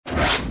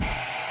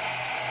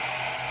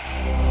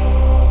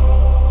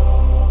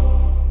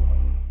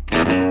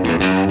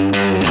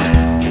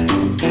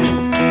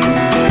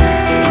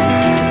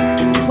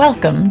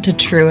Welcome to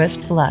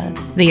Truest Blood,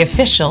 the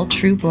official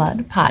True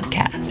Blood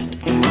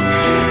podcast.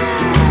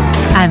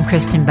 I'm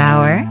Kristen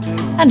Bauer.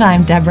 And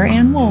I'm Deborah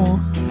Ann Wool.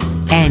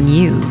 And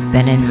you've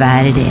been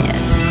invited in.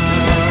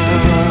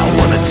 I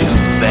want to do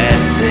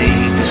bad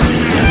things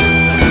with you.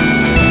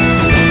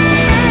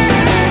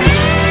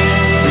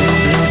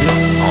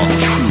 On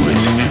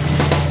Truest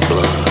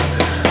Blood.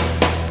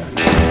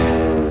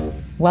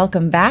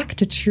 Welcome back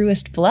to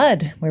Truest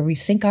Blood, where we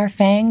sink our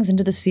fangs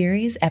into the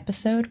series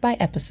episode by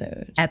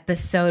episode.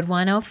 Episode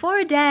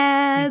 104,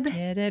 Deb. We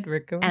did it. We're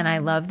going. And I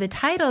love the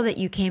title that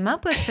you came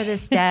up with for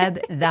this, Deb,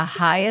 The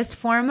Highest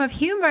Form of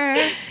Humor.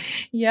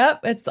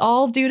 Yep, it's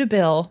all due to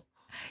Bill.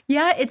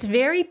 Yeah, it's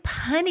very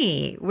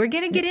punny. We're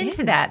going to get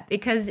into that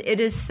because it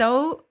is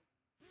so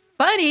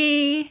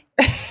funny.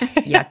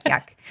 Yuck,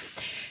 yuck.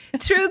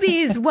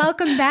 Trubies,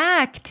 welcome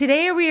back.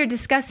 Today we are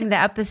discussing the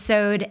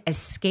episode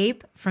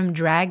Escape from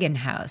Dragon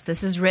House.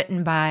 This is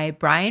written by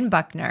Brian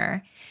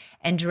Buckner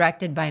and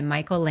directed by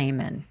Michael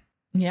Lehman.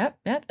 Yep.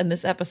 In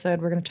this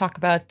episode, we're going to talk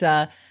about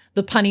the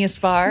punniest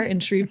bar in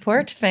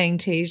Shreveport,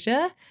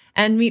 Fantasia,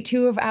 and meet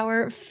two of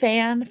our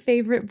fan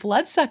favorite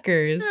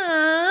bloodsuckers.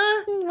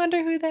 Aww.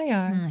 Wonder who they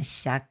are. Oh,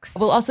 shucks.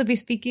 We'll also be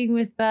speaking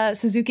with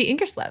Suzuki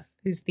Ingerslev,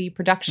 who's the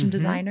production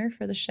designer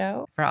for the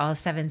show. For all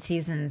 7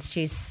 seasons.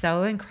 She's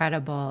so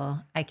incredible.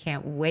 I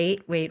can't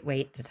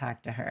wait to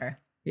talk to her.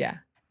 Yeah.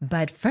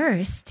 But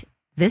first,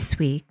 this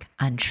week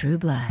on True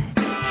Blood.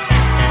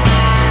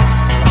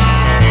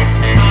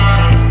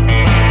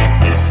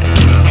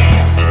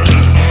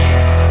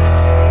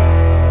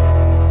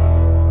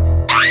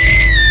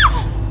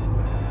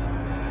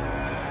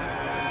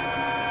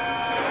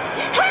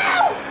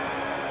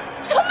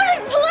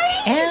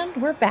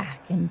 And we're back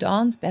in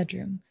Dawn's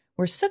bedroom,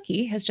 where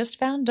Sookie has just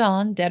found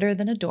Dawn deader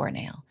than a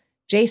doornail.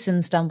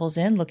 Jason stumbles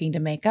in looking to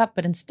make up,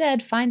 but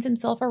instead finds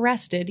himself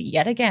arrested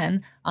yet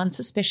again on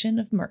suspicion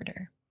of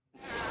murder.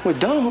 With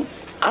Dawn,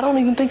 I don't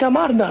even think I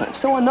might have done it,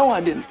 so I know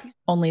I didn't.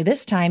 Only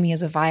this time he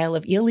has a vial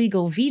of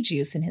illegal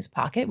V-juice in his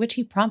pocket, which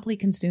he promptly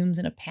consumes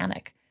in a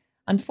panic.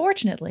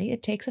 Unfortunately,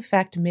 it takes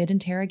effect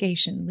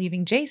mid-interrogation,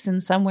 leaving Jason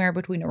somewhere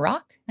between a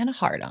rock and a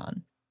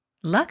hard-on.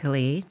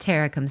 Luckily,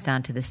 Tara comes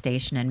down to the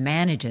station and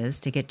manages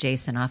to get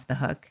Jason off the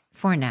hook,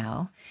 for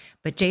now.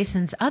 But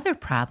Jason's other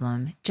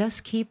problem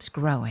just keeps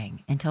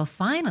growing until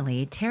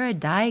finally Tara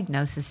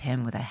diagnoses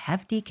him with a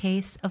hefty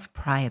case of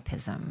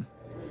priapism.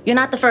 You're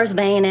not the first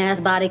vain-ass,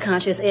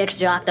 body-conscious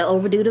ex-jock to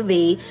overdo the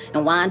V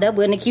and wind up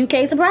with an acute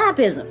case of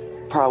priapism.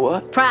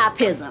 What?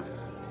 Priapism.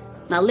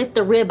 Now lift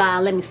the ribeye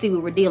and let me see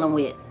what we're dealing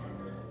with.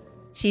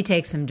 She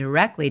takes him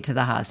directly to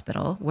the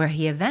hospital, where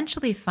he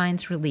eventually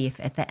finds relief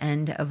at the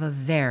end of a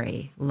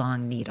very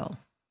long needle.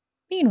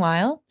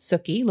 Meanwhile,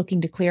 Sookie,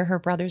 looking to clear her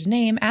brother's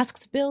name,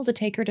 asks Bill to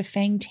take her to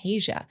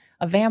Fantasia,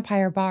 a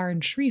vampire bar in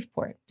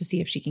Shreveport, to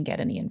see if she can get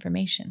any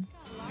information.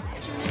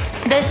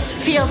 This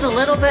feels a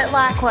little bit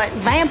like what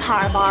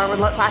Vampire Bar would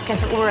look like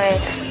if it were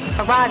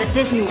a ride at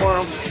Disney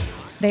World.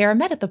 They are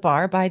met at the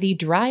bar by the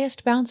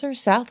driest bouncer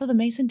south of the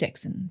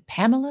Mason-Dixon,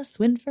 Pamela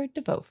Swinford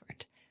de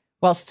Beaufort,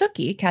 while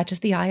Sookie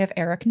catches the eye of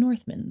Eric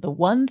Northman, the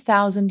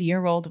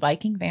 1,000-year-old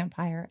Viking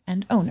vampire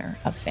and owner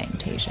of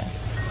Fantasia.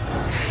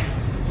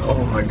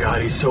 Oh my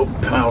God, he's so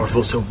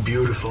powerful, so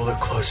beautiful. The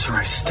closer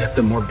I step,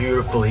 the more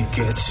beautiful he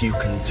gets. You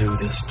can do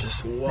this.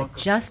 Just walk. But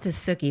just as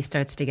Sookie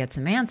starts to get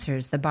some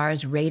answers, the bar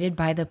is raided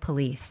by the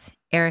police.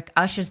 Eric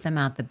ushers them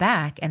out the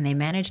back, and they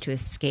manage to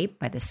escape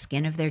by the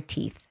skin of their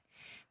teeth.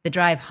 The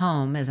drive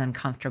home is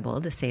uncomfortable,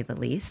 to say the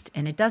least,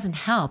 and it doesn't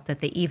help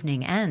that the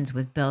evening ends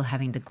with Bill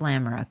having to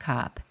glamour a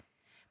cop.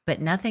 But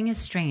nothing is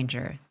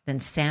stranger than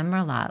Sam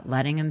Merlot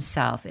letting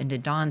himself into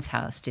Dawn's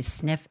house to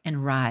sniff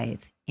and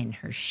writhe in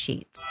her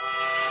sheets.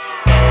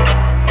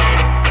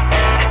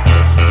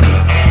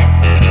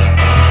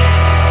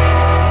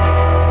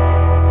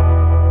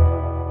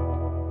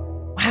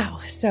 Wow.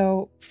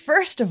 So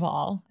first of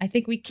all, I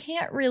think we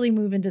can't really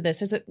move into this.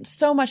 There's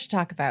so much to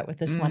talk about with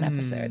this one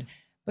episode.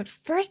 But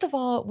first of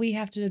all, we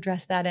have to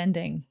address that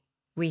ending.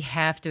 We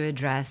have to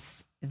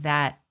address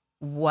that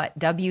what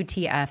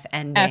WTF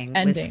ending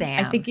with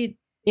Sam. I think it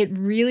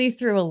really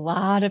threw a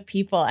lot of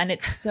people, and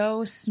it's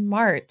so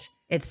smart.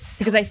 It's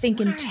so because I think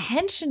smart.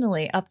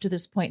 Intentionally up to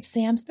this point,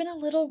 Sam's been a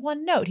little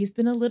one note. He's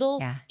been a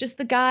little just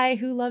the guy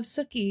who loves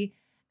Sookie.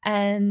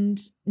 And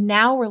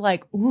now we're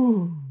like,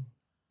 ooh.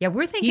 Yeah,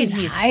 we're thinking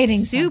he's hiding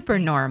super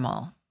something.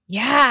 Normal.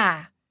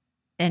 Yeah.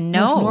 And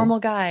no. Most normal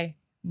guy.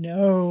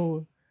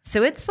 No.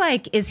 So it's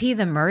like, is he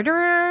the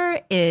murderer?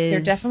 They're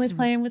definitely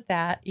playing with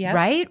that. Yeah.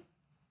 Right?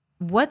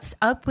 What's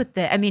up with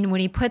when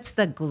he puts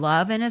the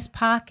glove in his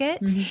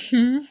pocket,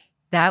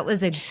 that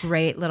was a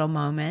great little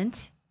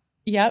moment.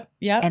 Yep.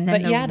 And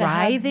then the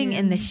writhing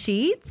in the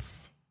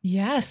sheets.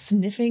 Yeah,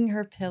 sniffing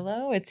her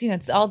pillow.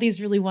 It's all these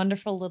really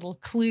wonderful little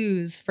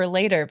clues for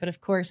later. But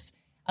of course,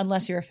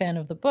 unless you're a fan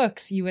of the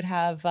books, you would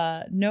have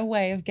no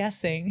way of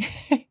guessing.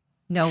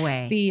 No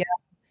way.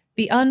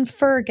 The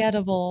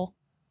unforgettable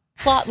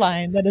plot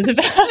line that is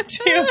about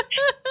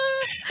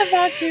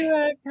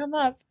to come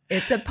up.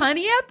 It's a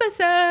punny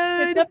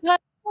episode. It's a punny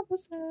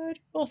episode.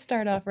 We'll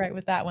start off right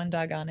with that one,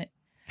 doggone it.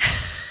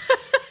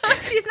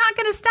 She's not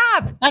going to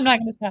stop. I'm not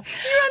going to stop.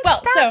 You're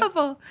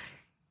unstoppable.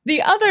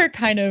 The other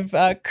kind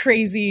of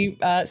crazy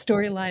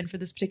storyline for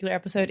this particular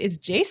episode is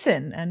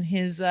Jason and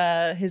his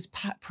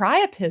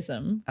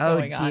priapism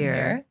going on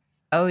here.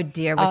 Oh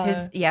dear!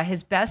 With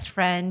his best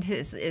friend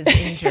is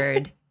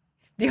injured.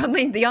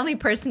 the only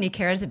person he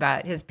cares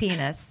about, his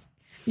penis.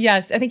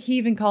 Yes, I think he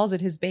even calls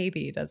it his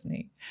baby, doesn't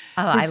he?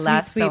 Oh, I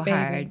laughed so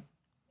hard.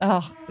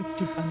 Oh, it's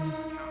too funny.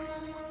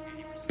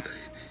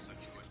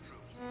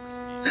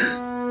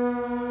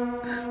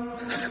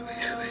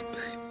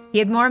 He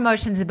had more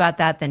emotions about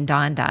that than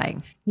Dawn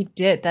dying. He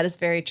did. That is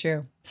very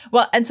true.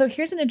 Well, and so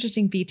here's an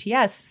interesting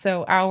BTS.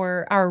 So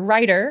our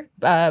writer,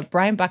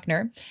 Brian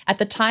Buckner, at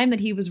the time that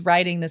he was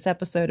writing this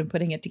episode and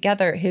putting it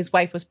together, his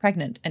wife was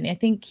pregnant. And I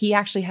think he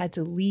actually had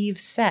to leave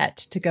set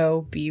to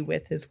go be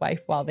with his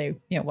wife while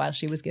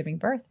she was giving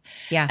birth.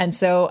 Yeah. And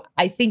so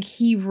I think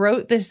he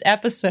wrote this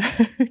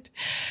episode,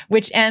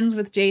 which ends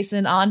with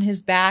Jason on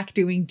his back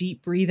doing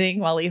deep breathing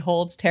while he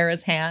holds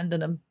Tara's hand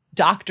and a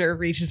doctor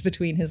reaches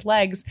between his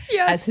legs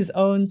as his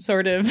own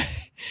sort of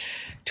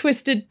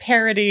twisted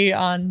parody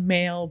on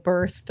male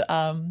birth.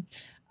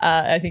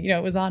 I think,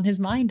 it was on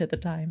his mind at the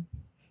time.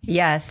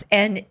 Yes.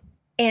 And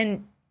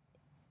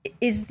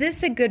is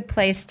this a good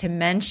place to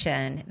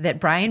mention that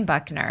Brian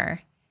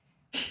Buckner,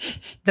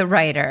 the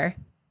writer,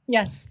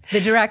 yes,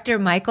 the director,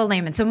 Michael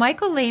Lehman. So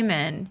Michael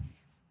Lehman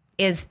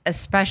is a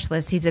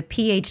specialist. He's a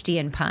PhD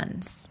in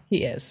puns.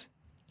 He is.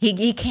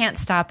 He can't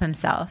stop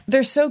himself.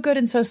 They're so good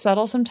and so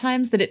subtle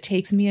sometimes that it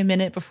takes me a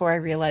minute before I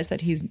realize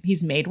that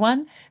he's made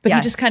one. But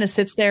he just kind of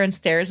sits there and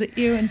stares at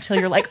you until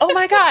you're like, oh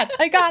my God,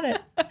 I got it.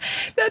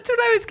 That's what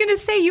I was going to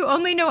say. You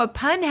only know a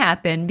pun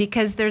happened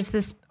because there's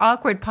this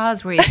awkward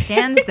pause where he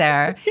stands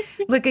there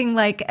looking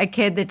like a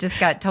kid that just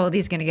got told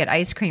he's going to get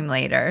ice cream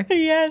later.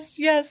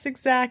 Yes,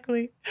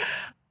 exactly.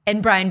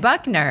 And Brian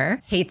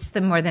Buckner hates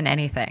them more than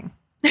anything.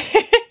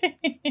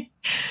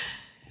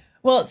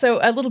 Well, so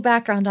a little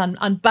background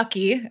on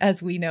Bucky,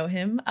 as we know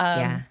him.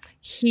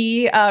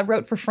 He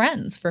wrote for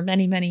Friends for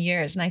many, many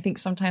years. And I think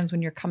sometimes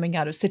when you're coming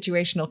out of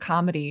situational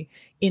comedy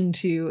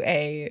into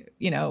a,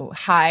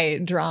 high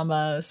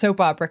drama soap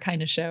opera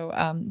kind of show,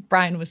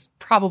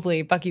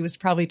 Bucky was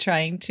probably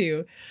trying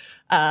to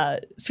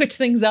switch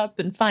things up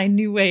and find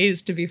new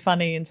ways to be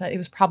funny. And so it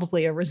was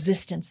probably a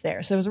resistance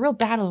there. So it was a real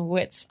battle of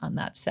wits on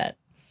that set.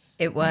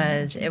 It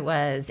was.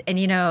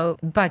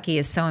 And, Bucky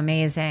is so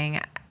amazing.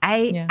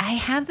 I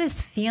have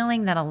this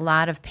feeling that a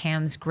lot of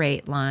Pam's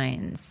great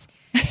lines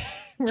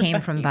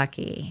came from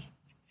Bucky.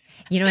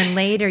 In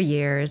later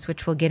years,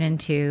 which we'll get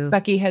into.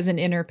 Bucky has an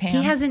inner Pam.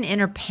 He has an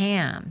inner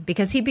Pam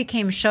because he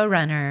became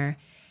showrunner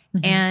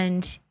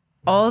and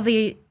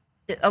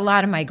a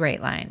lot of my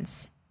great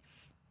lines.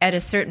 At a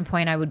certain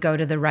point, I would go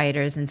to the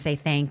writers and say,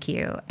 thank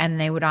you. And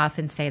they would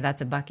often say,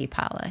 that's a Bucky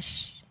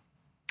polish.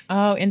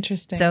 Oh,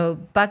 interesting. So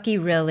Bucky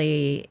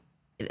really...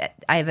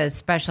 I have a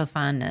special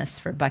fondness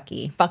for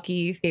Bucky.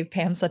 Bucky gave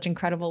Pam such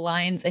incredible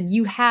lines, and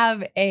you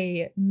have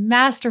a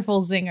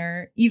masterful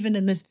zinger even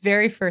in this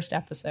very first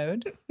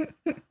episode.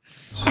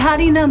 How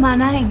do you know my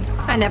name?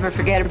 I never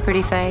forget a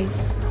pretty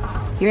face.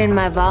 You're in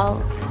my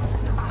vault.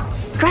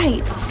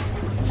 Great.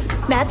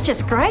 That's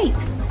just great.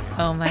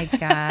 Oh my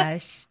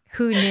gosh.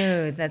 Who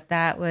knew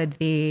that would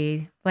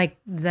be like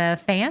the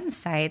fan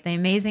site, the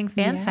amazing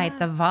fan site,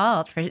 The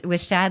Vault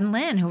with Shad and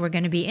Lynn, who we're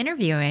going to be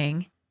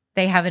interviewing.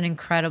 They have an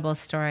incredible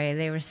story.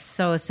 They were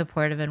so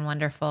supportive and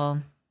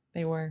wonderful.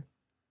 They were.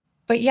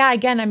 But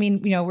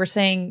again, we're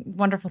saying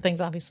wonderful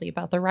things, obviously,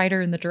 about the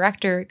writer and the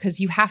director, because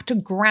you have to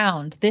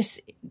ground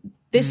this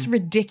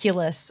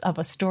ridiculous of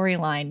a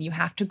storyline. You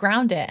have to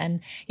ground it.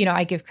 And,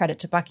 I give credit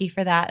to Bucky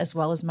for that, as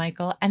well as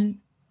Michael. And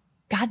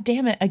God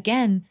damn it,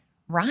 again,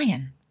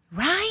 Ryan.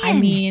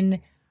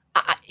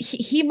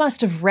 He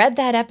must have read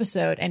that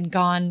episode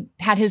and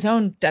had his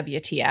own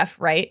WTF,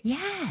 right?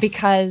 Yes.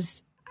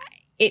 Because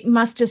it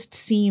must just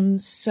seem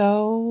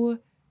so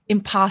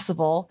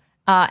impossible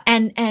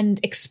and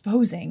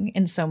exposing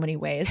in so many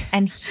ways.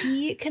 And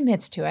he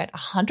commits to it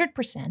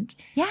 100%.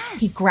 Yes.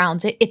 He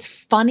grounds it. It's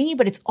funny,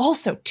 but it's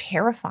also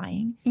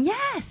terrifying.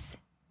 Yes.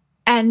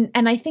 And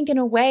I think in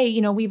a way,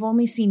 we've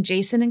only seen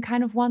Jason in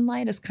kind of one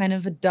light as kind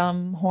of a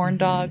dumb horn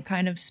dog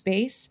kind of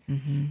space.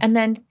 Mm-hmm. And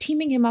then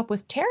teaming him up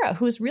with Tara,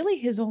 who is really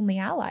his only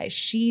ally.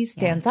 She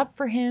stands up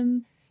for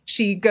him.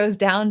 She goes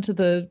down to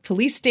the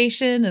police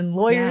station and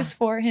lawyers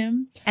for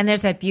him. And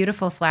there's that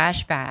beautiful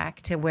flashback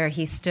to where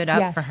he stood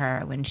up for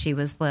her when she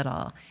was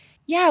little.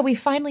 Yeah, we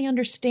finally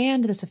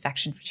understand this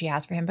affection she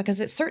has for him, because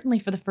it's certainly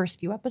for the first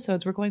few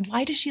episodes, we're going,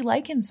 why does she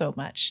like him so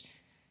much?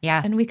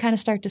 Yeah. And we kind of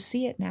start to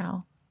see it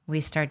now. We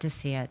start to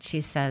see it.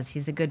 She says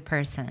he's a good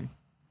person.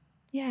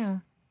 Yeah.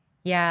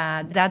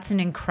 Yeah, that's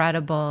an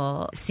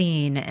incredible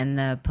scene in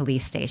the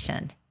police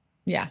station.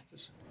 Yeah.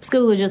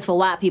 School is just for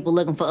white people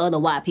looking for other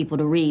white people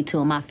to read to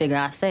them. I figure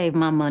I save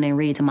my money and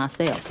read to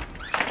myself.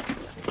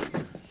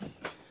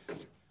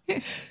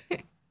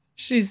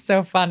 She's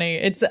so funny.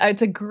 It's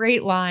a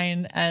great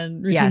line,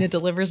 and Regina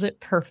delivers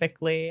it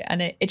perfectly.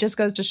 And it just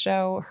goes to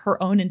show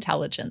her own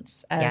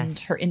intelligence and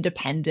her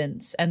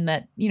independence, and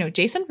that,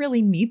 Jason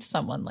really needs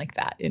someone like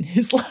that in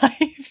his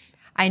life.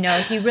 I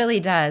know, he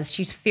really does.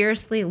 She's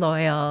fiercely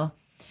loyal.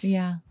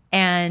 Yeah.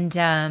 And,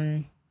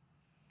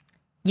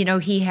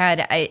 he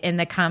had, in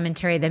the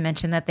commentary, they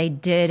mentioned that they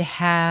did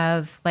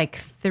have like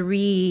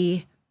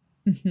 3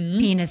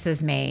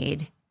 penises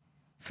made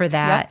for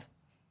that.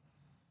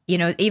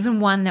 Yep. Even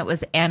one that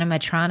was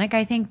animatronic,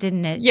 I think,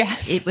 didn't it?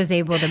 Yes. It was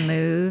able to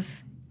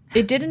move.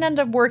 It didn't end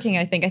up working,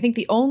 I think. I think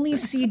the only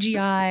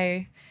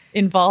CGI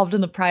involved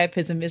in the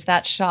priapism is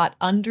that shot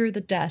under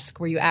the desk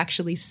where you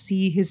actually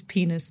see his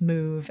penis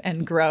move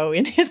and grow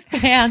in his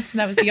pants. And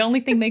that was the only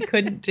thing they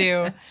couldn't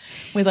do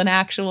with an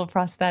actual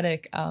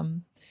prosthetic.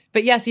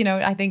 But yes,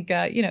 I think,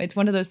 it's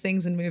one of those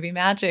things in movie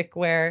magic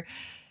where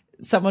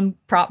someone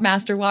prop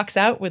master walks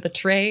out with a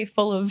tray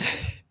full of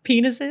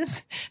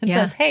penises and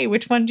says, hey,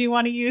 which one do you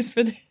want to use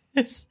for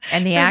this?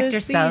 And the actor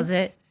sells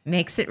it,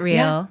 makes it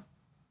real.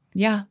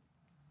 Yeah.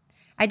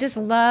 I just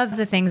love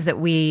the things that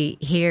we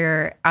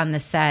hear on the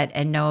set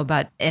and know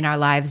about in our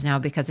lives now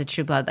because of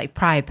True Blood, like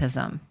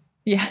priapism.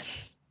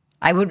 Yes.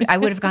 I would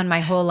have gone my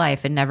whole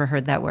life and never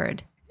heard that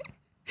word.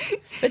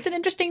 It's an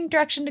interesting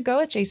direction to go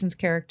with Jason's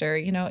character.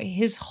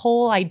 His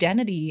whole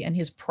identity and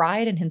his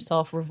pride in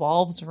himself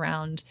revolves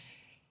around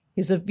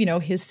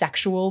his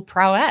sexual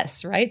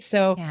prowess, right?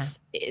 So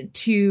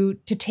to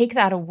take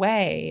that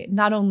away,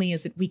 not only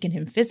is it weaken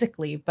him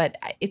physically, but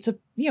it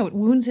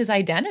wounds his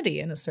identity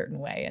in a certain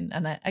way.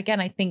 And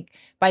again, I think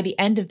by the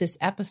end of this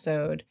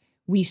episode,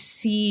 we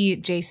see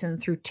Jason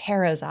through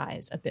Tara's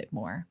eyes a bit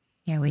more.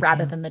 Yeah,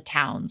 rather than the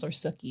town's or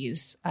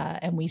Suki's.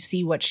 And we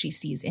see what she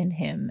sees in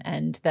him,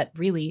 and that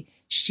really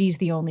she's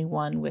the only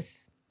one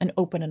with an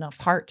open enough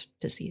heart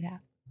to see that.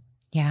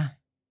 Yeah.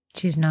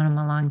 She's known him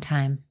a long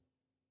time.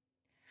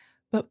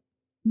 But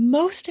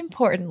most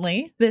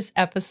importantly, this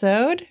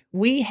episode,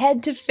 we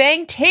head to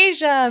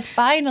Fangtasia,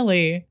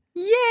 finally.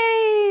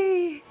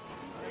 Yay!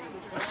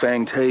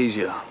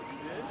 Fangtasia.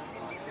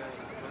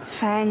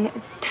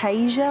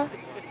 Fangtasia?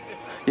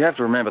 You have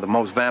to remember that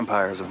most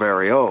vampires are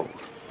very old.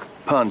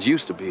 Puns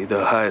used to be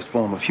the highest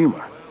form of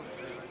humor.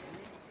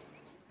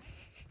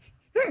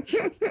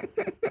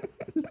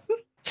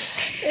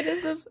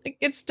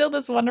 It's still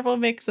this wonderful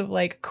mix of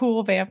like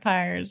cool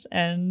vampires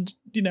and,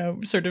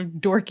 sort of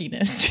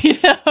dorkiness,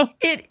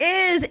 It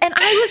is. And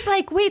I was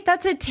like, wait,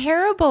 that's a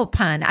terrible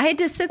pun. I had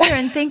to sit there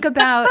and think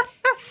about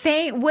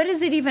what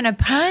is it even a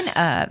pun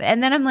of?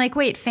 And then I'm like,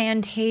 wait,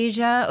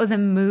 Fantasia, the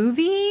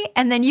movie?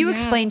 And then you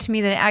explained to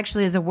me that it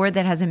actually is a word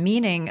that has a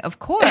meaning, of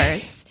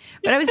course.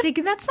 But I was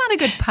thinking, that's not a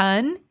good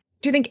pun.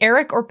 Do you think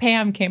Eric or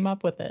Pam came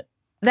up with it?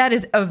 That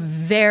is a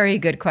very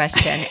good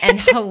question. And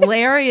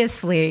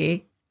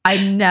hilariously, I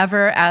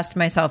never asked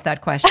myself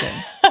that question.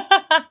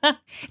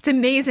 It's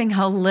amazing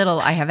how little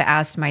I have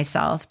asked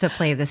myself to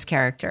play this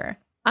character.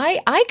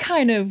 I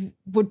kind of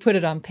would put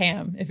it on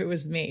Pam if it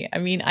was me. I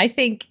mean, I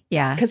think,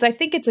 because I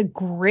think it's a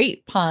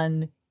great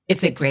pun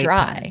if it's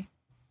dry. Pun.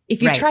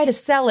 If you try to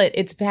sell it,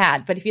 it's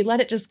bad. But if you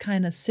let it just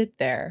kind of sit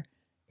there,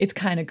 it's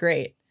kind of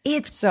great.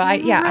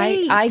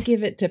 I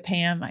give it to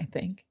Pam, I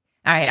think.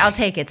 All right, I'll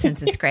take it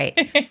since it's great.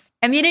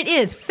 I mean, it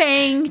is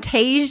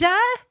Fangtasia.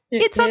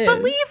 It's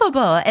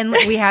unbelievable. And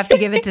we have to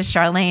give it to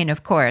Charlene,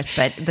 of course,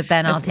 but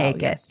then I'll take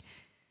it. Yes.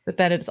 But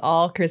then it's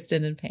all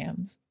Kristen and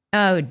Pam's.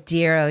 Oh,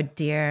 dear. Oh,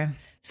 dear.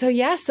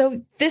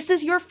 So this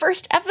is your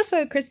first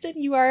episode,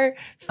 Kristen. You are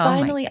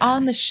finally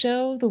on the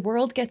show. The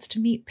world gets to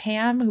meet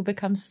Pam, who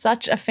becomes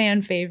such a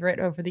fan favorite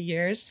over the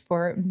years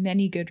for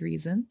many good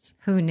reasons.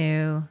 Who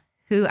knew?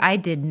 Who I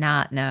did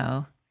not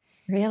know.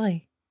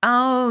 Really?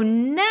 Oh,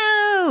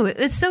 no. It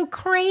was so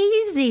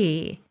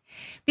crazy.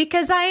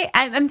 Because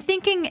I'm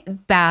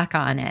thinking back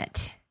on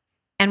it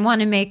and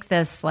want to make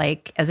this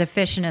like as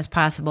efficient as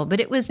possible. But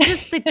it was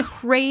just the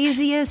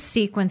craziest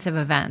sequence of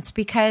events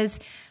because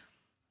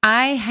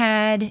I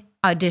had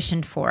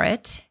auditioned for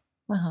it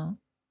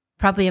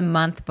probably a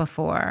month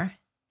before.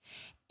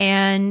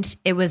 And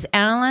it was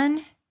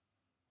Alan,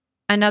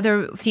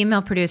 another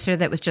female producer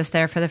that was just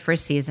there for the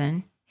first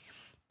season,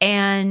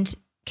 and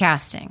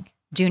casting,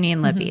 Junie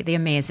and Libby, the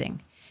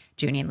amazing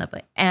Junie and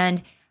Libby.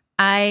 And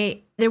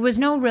there was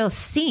no real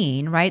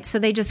scene, right? So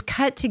they just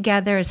cut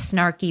together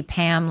snarky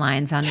Pam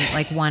lines on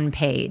like one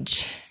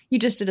page. You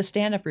just did a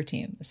stand-up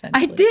routine,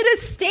 essentially. I did a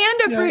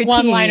stand-up routine.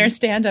 One-liner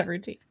stand-up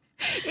routine.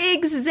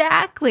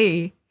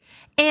 Exactly.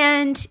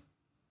 And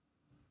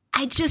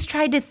I just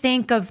tried to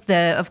think of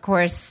the, of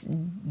course,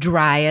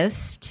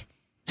 driest,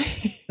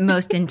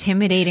 most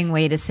intimidating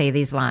way to say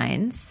these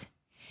lines.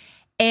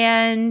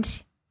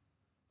 And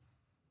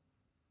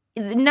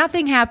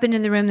nothing happened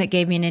in the room that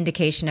gave me an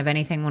indication of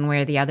anything one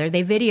way or the other.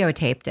 They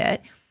videotaped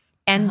it.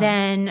 And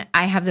then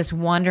I have this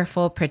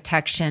wonderful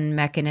protection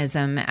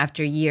mechanism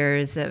after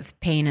years of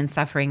pain and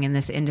suffering in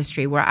this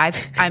industry where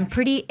I'm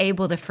pretty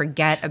able to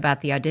forget about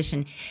the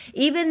audition.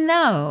 Even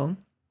though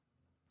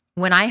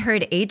when I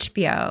heard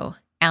HBO,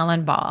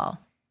 Alan Ball,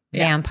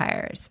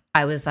 Vampires,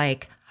 I was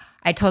like,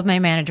 I told my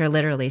manager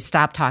literally,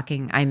 stop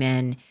talking, I'm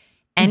in.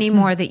 Any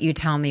more that you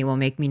tell me will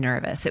make me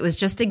nervous. It was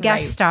just a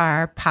guest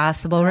star,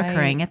 possible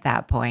recurring at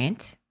that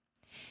point.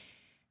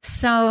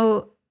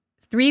 So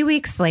 3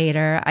 weeks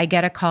later, I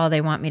get a call.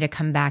 They want me to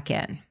come back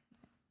in.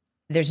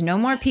 There's no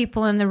more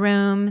people in the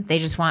room. They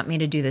just want me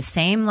to do the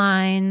same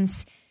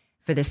lines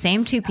for the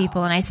same two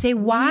people. And I say,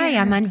 why?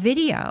 I'm on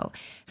video.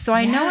 So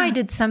I know I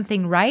did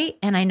something right,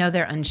 and I know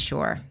they're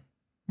unsure.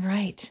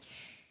 Right.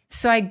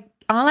 So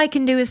all I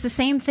can do is the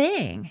same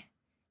thing.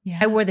 Yeah.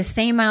 I wore the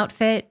same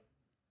outfit.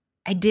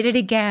 I did it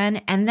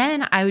again. And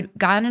then I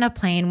got on a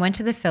plane, went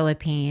to the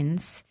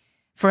Philippines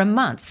for a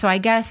month. So I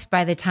guess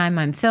by the time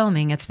I'm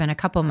filming, it's been a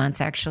couple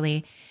months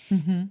actually,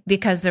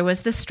 because there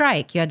was the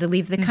strike. You had to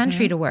leave the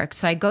country to work.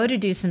 So I go to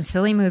do some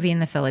silly movie in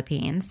the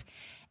Philippines,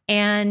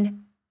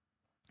 and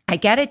I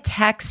get a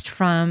text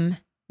from,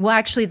 well,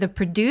 actually the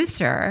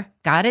producer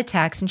got a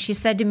text, and she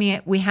said to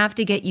me, we have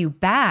to get you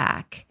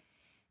back.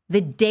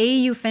 The day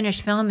you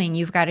finish filming,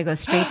 you've got to go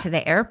straight to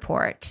the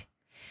airport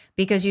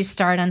because you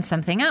start on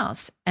something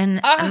else. And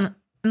I'm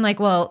like,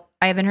 well,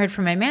 I haven't heard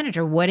from my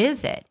manager. What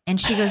is it?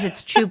 And she goes,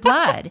 it's True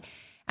Blood.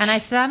 And I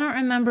said, I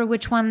don't remember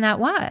which one that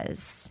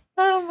was.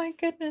 Oh, my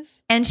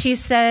goodness. And she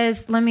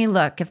says, let me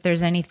look if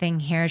there's anything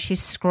here.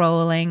 She's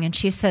scrolling, and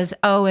she says,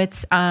 oh,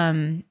 it's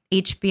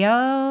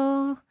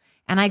HBO.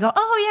 And I go,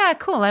 oh, yeah,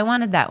 cool. I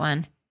wanted that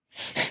one.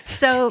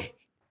 So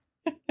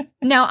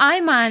now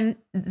I'm on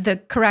the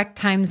correct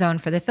time zone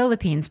for the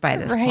Philippines by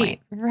this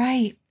point.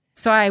 Right.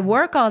 So I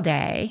work all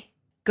day,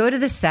 go to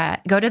the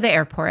set, go to the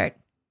airport,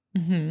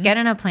 get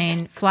on a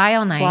plane, fly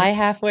all night. Fly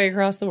halfway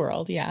across the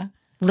world, yeah.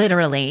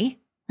 Literally,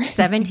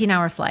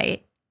 17-hour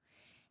flight.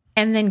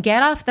 And then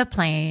get off the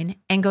plane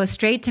and go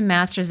straight to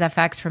Masters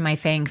FX for my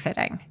fang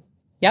fitting.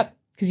 Yep,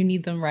 because you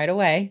need them right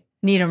away.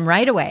 Need them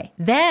right away.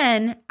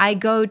 Then I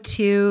go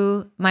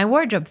to my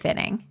wardrobe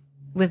fitting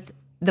with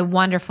the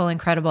wonderful,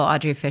 incredible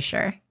Audrey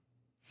Fisher.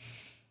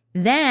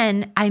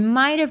 Then I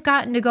might have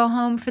gotten to go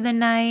home for the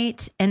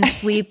night and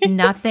sleep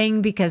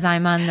nothing because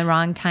I'm on the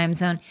wrong time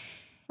zone.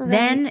 Right.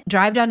 Then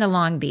drive down to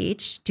Long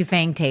Beach to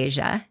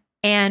Fangtasia,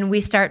 and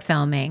we start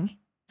filming.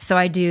 So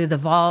I do the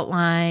vault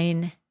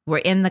line. We're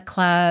in the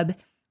club.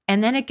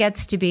 And then it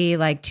gets to be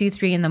like 2,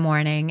 3 in the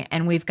morning,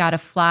 and we've got to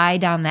fly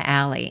down the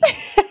alley.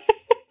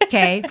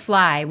 Okay,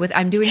 fly.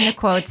 I'm doing the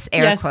quotes,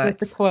 air quotes. Yes, with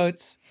the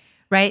quotes.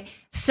 Right?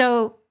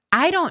 So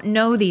I don't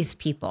know these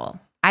people.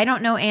 I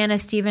don't know Anna,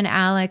 Steven,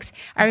 Alex.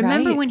 I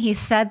remember when he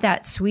said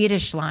that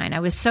Swedish line,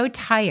 I was so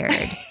tired.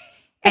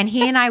 And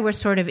he and I were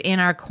sort of in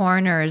our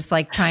corners,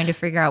 like trying to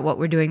figure out what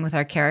we're doing with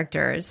our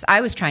characters.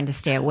 I was trying to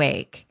stay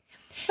awake.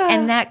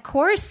 And that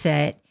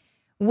corset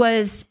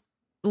was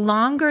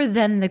longer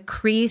than the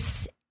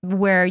crease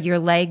where your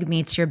leg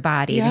meets your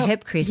body, the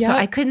hip crease. So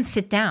I couldn't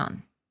sit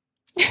down.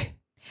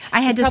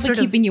 I had to probably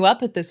keeping you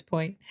up at this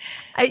point.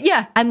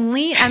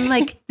 I'm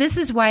like, this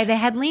is why they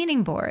had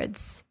leaning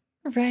boards.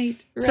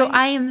 Right. So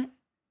I am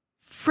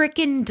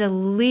freaking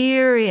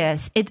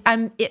delirious.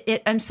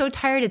 I'm so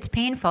tired. It's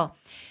painful.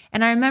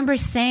 And I remember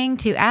saying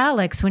to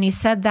Alex when he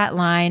said that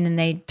line and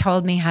they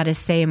told me how to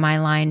say my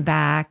line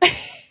back,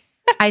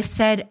 I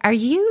said, are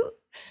you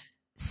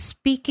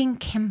speaking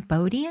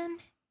Cambodian?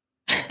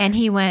 And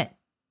he went,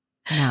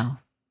 no.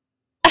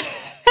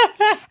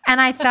 And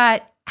I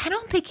thought, I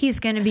don't think he's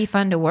going to be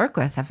fun to work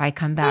with if I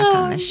come back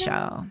on this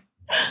show.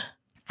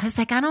 I was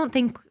like, I don't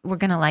think we're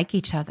going to like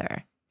each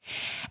other.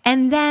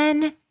 And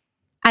then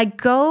I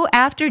go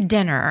after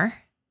dinner.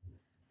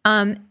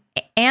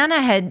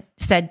 Anna had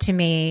said to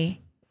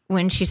me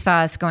when she saw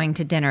us going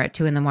to dinner at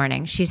 2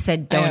 a.m, she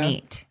said, don't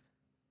eat.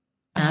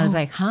 And I was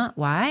like, huh?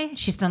 Why?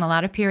 She's done a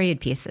lot of period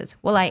pieces.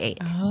 Well, I ate.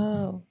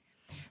 Oh.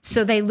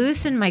 So they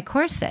loosened my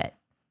corset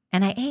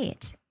and I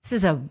ate. This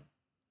is a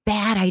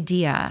bad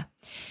idea.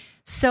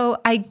 So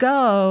I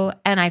go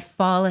and I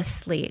fall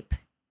asleep.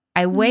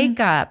 I wake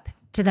up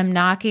to them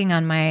knocking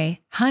on my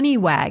honey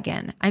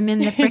wagon. I'm in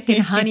the freaking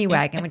honey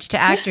wagon, which to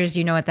actors,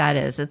 you know what that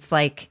is. It's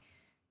like,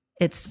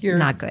 it's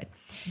not good.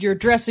 Your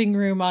dressing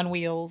room on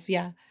wheels.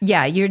 Yeah.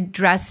 Yeah. Your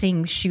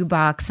dressing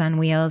shoebox on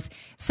wheels.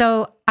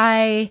 So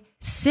I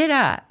sit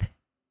up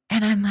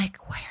and I'm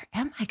like, where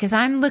am I? Because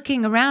I'm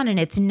looking around and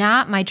it's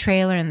not my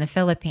trailer in the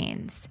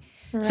Philippines.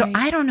 Right. So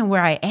I don't know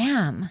where I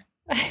am.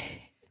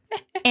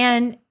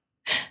 And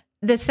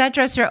the set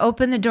dresser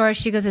opened the door.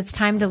 She goes, it's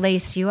time to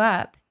lace you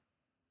up.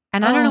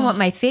 And I don't know what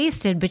my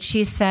face did, but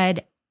she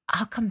said,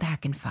 I'll come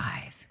back in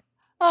 5.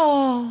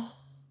 Oh.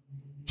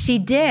 She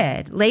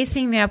did.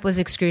 Lacing me up was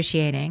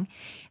excruciating.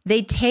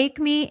 They take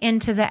me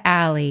into the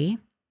alley,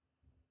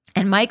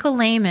 and Michael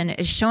Lehman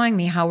is showing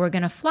me how we're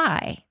going to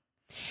fly.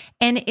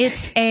 And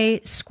it's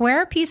a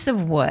square piece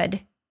of wood,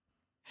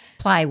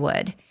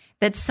 plywood,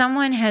 that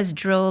someone has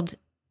drilled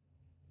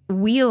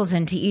wheels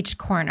into each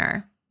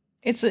corner.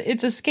 It's a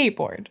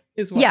skateboard,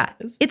 is what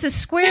it is. It's a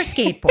square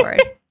skateboard.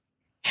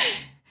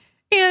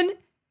 And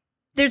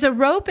there's a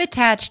rope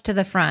attached to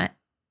the front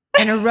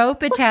and a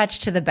rope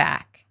attached to the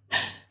back.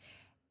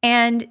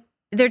 And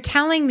they're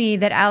telling me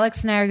that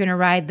Alex and I are going to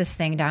ride this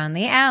thing down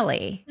the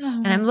alley.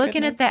 And I'm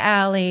looking at the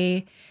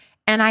alley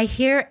And I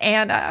hear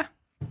Anna,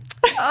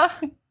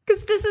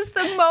 because this is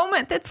the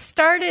moment that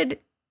started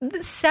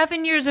the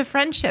 7 years of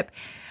friendship.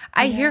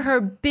 I hear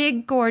her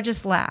big,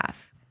 gorgeous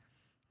laugh.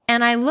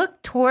 And I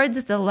look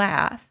towards the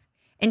laugh.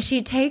 And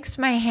she takes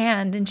my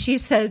hand and she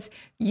says,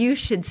 "You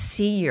should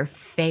see your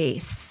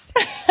face."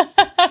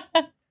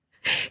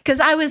 Because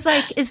I was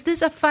like, is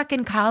this a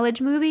fucking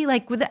college movie?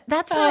 Like,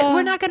 that's not,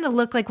 we're not going to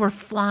look like we're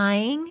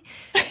flying.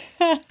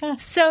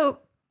 So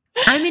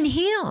I'm in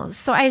heels.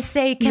 So I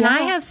say, can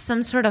I have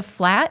some sort of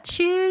flat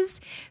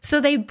shoes? So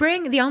they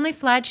bring, the only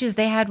flat shoes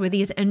they had were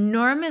these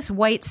enormous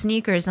white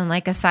sneakers in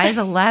like a size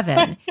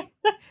 11.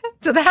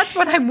 So that's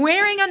what I'm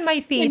wearing on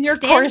my feet. In your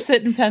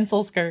corset and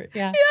pencil skirt.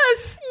 Yeah.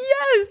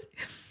 Yes.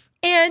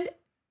 And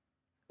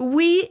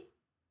we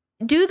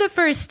do the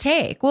first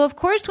take. Well, of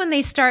course, when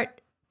they start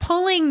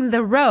pulling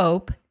the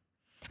rope,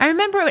 I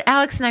remember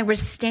Alex and I were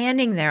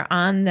standing there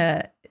on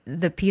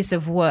the piece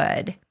of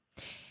wood.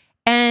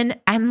 And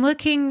I'm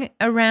looking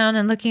around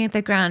and looking at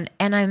the ground.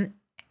 And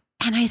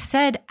I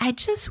said, I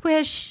just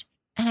wish,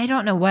 and I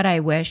don't know what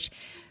I wish,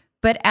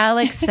 but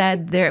Alex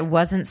said there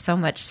wasn't so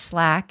much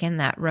slack in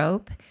that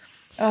rope.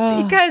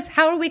 Because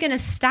how are we going to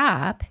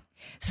stop?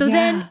 So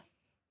then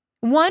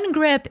one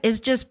grip is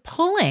just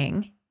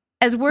pulling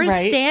as we're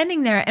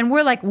standing there and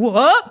we're like,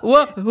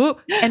 whoa.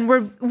 And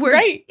we're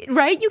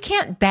right. You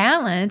can't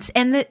balance.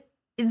 And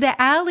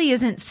the alley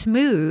isn't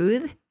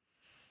smooth.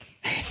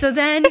 So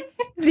then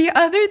the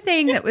other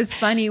thing that was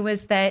funny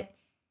was that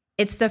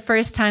it's the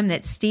first time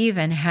that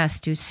Steven has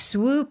to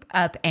swoop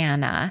up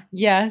Anna.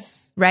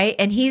 Yes. Right.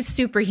 And he's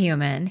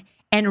superhuman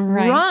and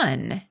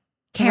run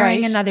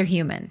carrying another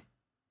human.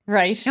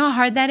 Right. You know how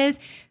hard that is?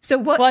 So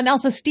what? Well, and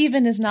also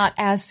Steven is not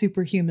as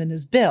superhuman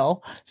as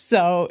Bill.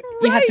 So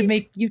you have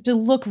to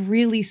look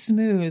really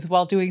smooth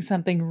while doing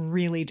something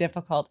really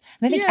difficult.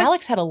 And I think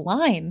Alex had a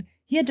line.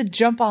 He had to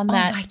jump on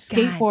that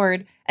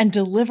skateboard and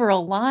deliver a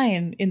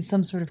line in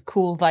some sort of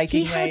cool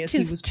Viking way as he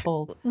was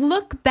pulled.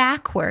 Look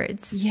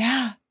backwards.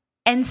 Yeah.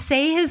 And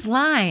say his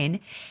line.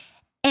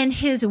 And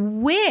his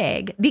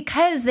wig,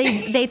 because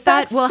they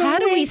thought, well, how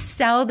do we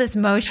sell this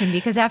motion?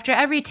 Because after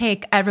every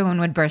take, everyone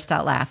would burst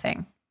out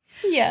laughing.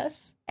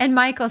 Yes. And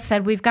Michael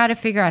said, we've got to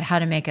figure out how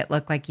to make it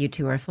look like you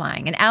two are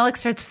flying. And Alex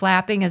starts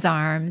flapping his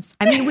arms.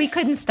 I mean, we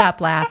couldn't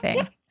stop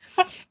laughing.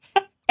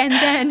 And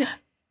then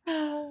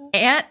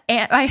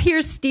I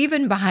hear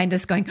Steven behind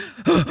us going,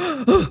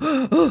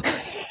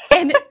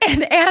 and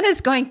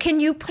Anna's going, can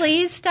you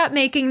please stop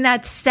making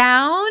that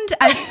sound?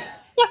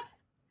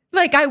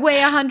 I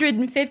weigh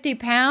 150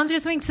 pounds or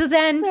something. So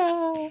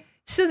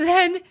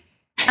then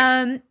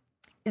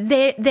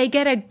they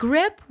get a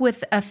grip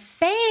with a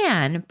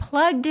fan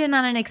plugged in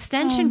on an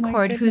extension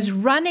cord who's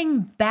running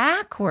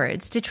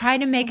backwards to try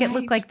to make it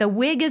look like the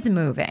wig is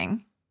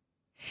moving.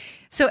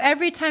 So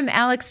every time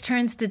Alex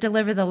turns to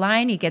deliver the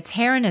line, he gets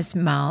hair in his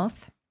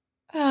mouth.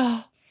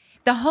 Oh.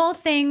 The whole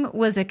thing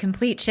was a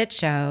complete shit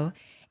show,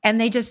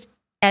 and they just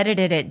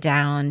edited it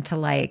down to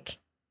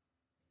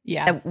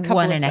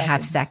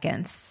 1.5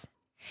 seconds.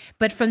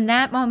 But from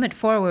that moment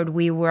forward,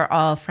 we were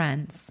all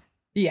friends.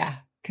 Yeah,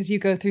 because you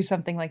go through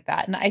something like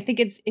that. And I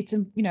think it's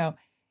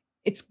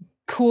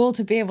cool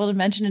to be able to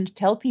mention and to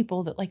tell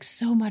people that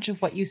so much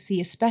of what you see,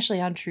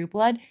 especially on True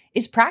Blood,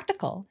 is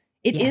practical.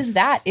 It is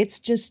that. It's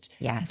just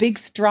big,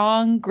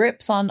 strong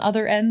grips on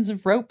other ends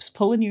of ropes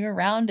pulling you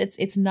around.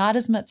 It's not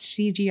as much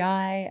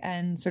CGI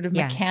and sort of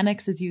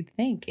mechanics as you'd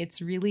think.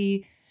 It's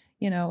really,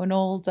 an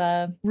old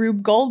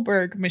Rube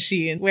Goldberg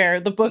machine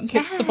where the book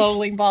hits the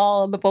bowling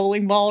ball and the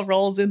bowling ball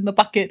rolls in the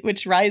bucket,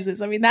 which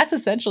rises. I mean, that's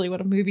essentially what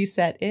a movie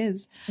set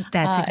is.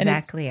 That's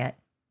exactly it.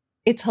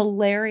 It's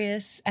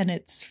hilarious and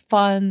it's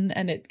fun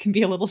and it can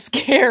be a little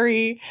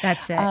scary.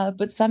 That's it.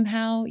 But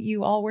somehow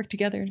you all work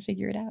together to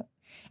figure it out.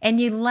 And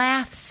you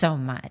laugh so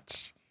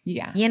much.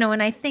 Yeah.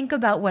 When I think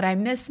about what I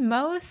miss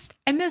most,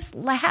 I miss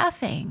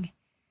laughing.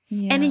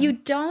 Yeah. And you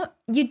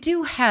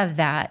do have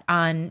that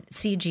on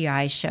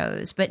CGI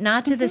shows, but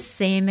not to the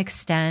same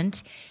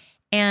extent.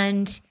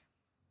 And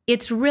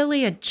it's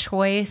really a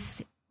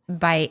choice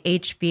by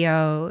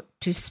HBO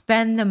to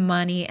spend the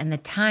money and the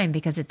time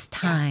because it's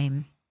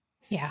time.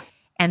 Yeah.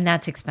 And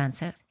that's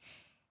expensive.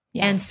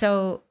 Yeah. And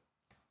so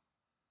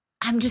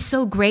I'm just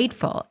so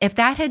grateful. If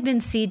that had been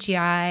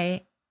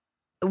CGI,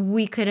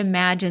 we could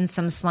imagine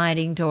some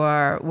sliding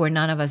door where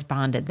none of us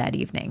bonded that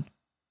evening.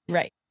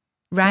 Right.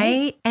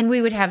 Right? And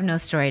we would have no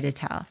story to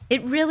tell.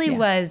 It really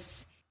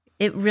was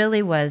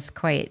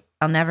quite,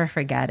 I'll never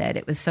forget it.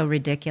 It was so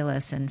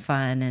ridiculous and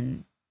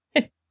fun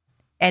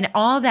and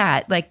all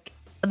that,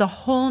 the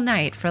whole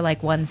night for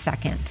 1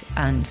 second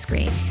on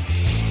screen.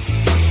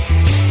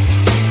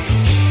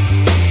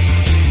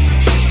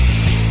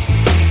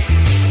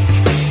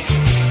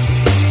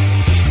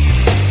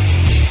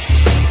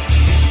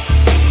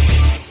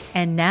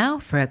 And now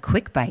for a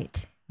quick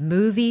bite.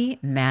 Movie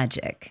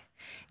magic.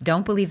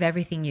 Don't believe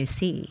everything you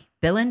see.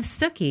 Bill and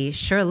Suki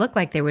sure looked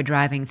like they were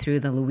driving through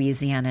the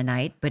Louisiana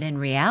night, but in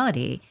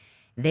reality,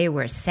 they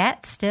were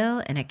sat still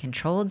in a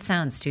controlled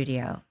sound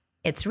studio.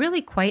 It's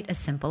really quite a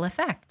simple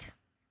effect.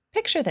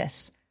 Picture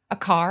this. a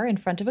car in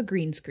front of a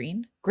green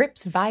screen.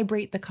 Grips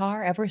vibrate the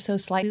car ever so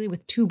slightly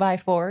with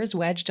 2x4s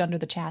wedged under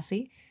the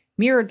chassis.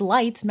 Mirrored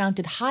lights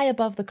mounted high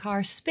above the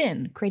car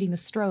spin, creating the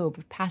strobe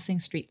of passing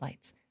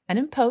streetlights. And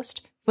in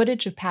post,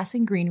 footage of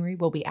passing greenery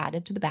will be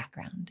added to the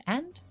background.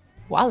 And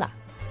voila,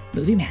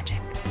 movie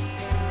magic.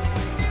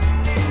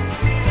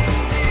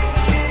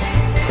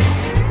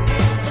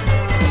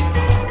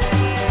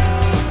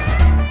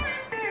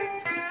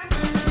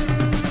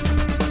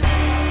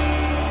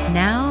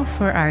 Now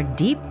for our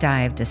deep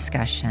dive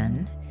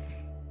discussion,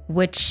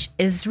 which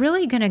is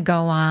really going to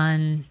go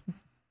on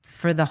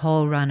for the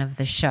whole run of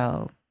the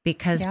show,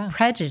 because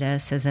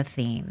prejudice is a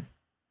theme.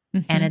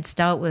 Mm-hmm. And it's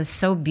dealt with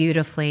so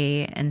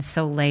beautifully and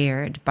so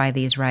layered by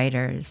these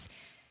writers.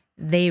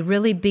 They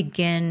really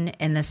begin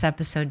in this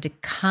episode to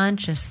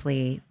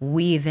consciously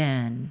weave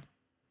in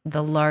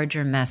the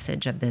larger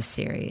message of this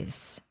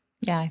series.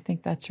 Yeah, I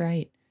think that's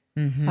right.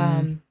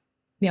 Mm-hmm.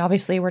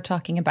 Obviously, we're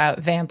talking about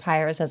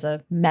vampires as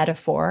a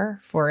metaphor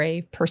for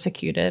a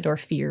persecuted or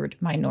feared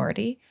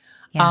minority.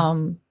 Yeah.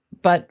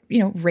 But,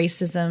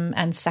 racism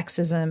and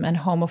sexism and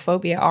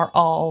homophobia are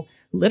all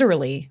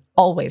literally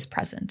always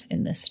present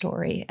in this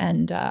story.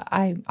 And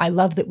I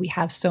love that we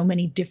have so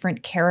many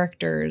different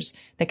characters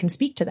that can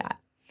speak to that.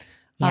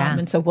 Yeah.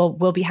 And so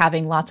we'll be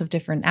having lots of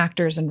different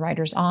actors and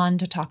writers on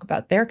to talk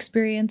about their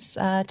experience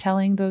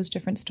telling those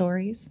different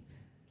stories.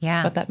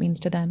 Yeah. What that means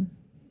to them.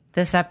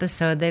 This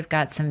episode, they've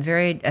got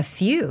a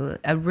few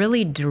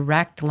really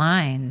direct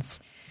lines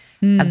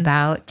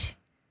about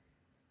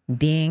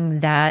being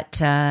that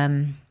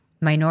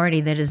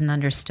minority that isn't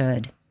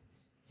understood.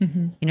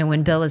 Mm-hmm.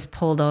 When Bill is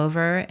pulled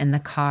over in the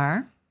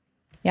car.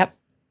 Yep.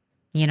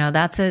 Well,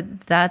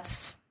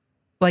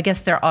 I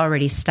guess they're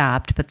already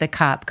stopped, but the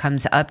cop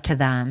comes up to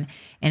them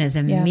and is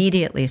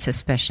immediately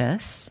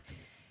suspicious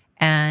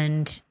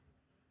and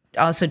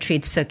also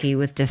treats Suki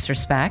with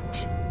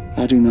disrespect.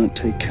 I do not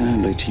take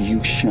kindly to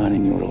you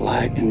shining your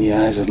light in the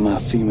eyes of my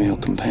female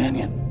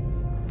companion.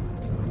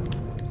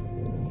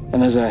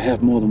 And as I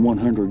have more than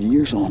 100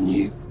 years on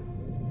you,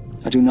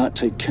 I do not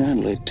take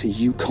kindly to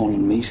you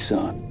calling me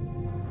son.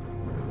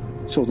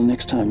 So the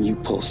next time you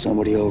pull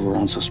somebody over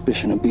on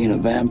suspicion of being a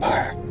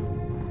vampire,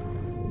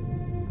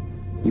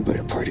 you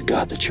better pray to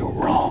God that you're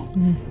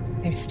wrong.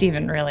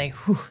 Stephen, really,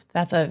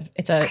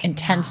 it's an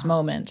intense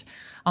moment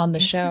on the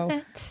show.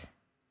 It?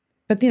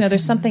 But,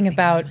 there's something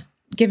about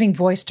giving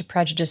voice to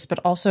prejudice, but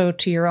also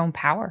to your own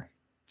power.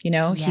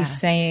 He's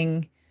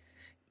saying,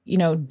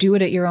 do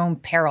it at your own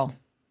peril,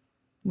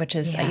 which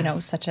is,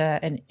 such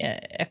a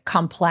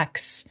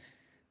complex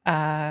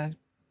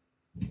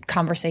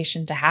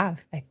conversation to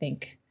have, I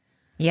think.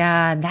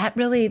 Yeah,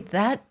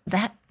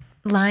 that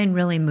line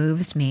really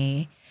moves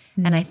me.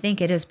 Mm-hmm. And I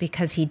think it is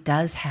because he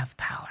does have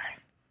power.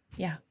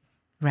 Yeah.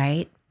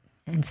 Right?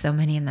 And so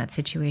many in that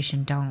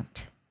situation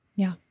don't.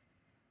 Yeah.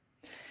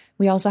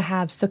 We also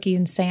have Suki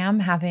and Sam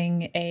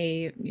having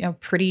a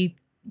pretty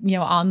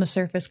on the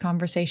surface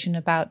conversation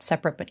about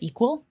separate but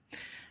equal.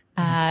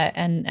 Yes.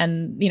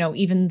 And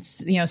even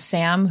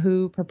Sam,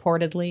 who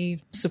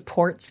purportedly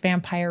supports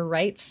vampire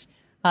rights,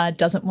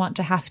 doesn't want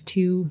to have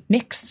to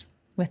mix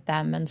with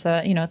them. And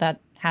so, that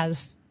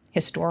has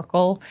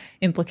historical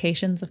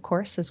implications, of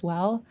course, as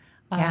well.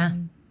 Yeah.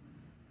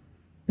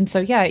 And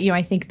so,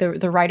 I think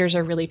the writers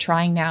are really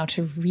trying now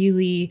to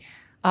really,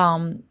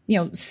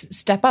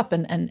 step up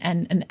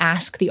and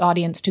ask the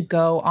audience to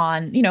go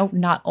on,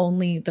 not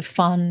only the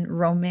fun,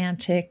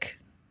 romantic,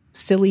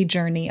 silly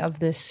journey of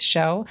this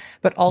show,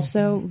 but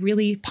also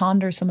really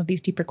ponder some of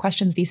these deeper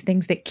questions, these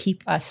things that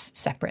keep us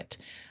separate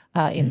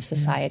in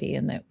society.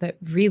 And that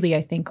really,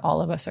 I think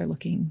all of us are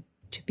looking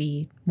to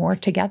be more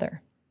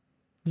together.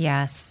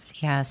 Yes.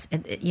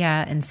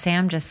 And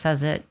Sam just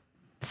says it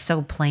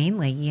so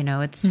plainly,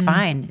 it's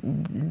fine.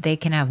 They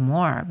can have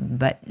more,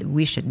 but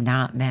we should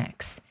not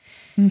mix.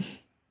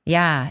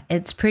 Yeah,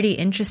 it's pretty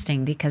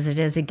interesting because it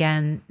is,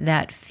 again,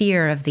 that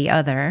fear of the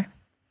other,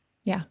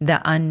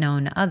 the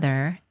unknown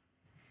other,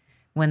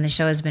 when the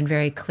show has been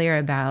very clear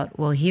about,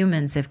 well,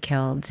 humans have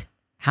killed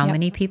how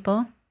many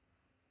people?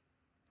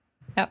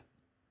 Yep.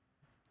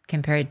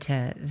 Compared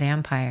to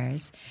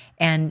vampires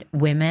and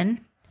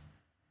women.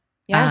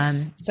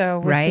 Yes. So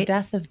with right? the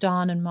death of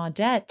Dawn and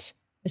Maudette,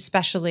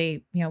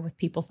 especially, with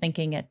people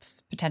thinking it's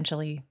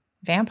potentially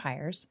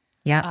vampires.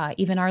 Yeah.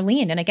 Even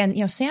Arlene. And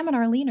again, Sam and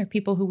Arlene are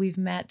people who we've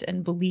met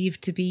and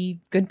believe to be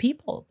good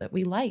people that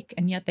we like.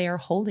 And yet they are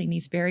holding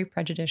these very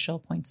prejudicial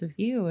points of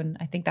view. And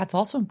I think that's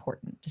also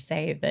important to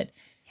say that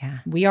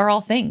we are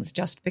all things.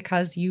 Just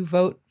because you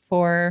vote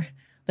for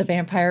the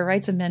Vampire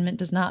Rights Amendment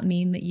does not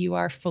mean that you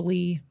are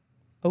fully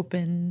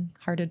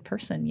open-hearted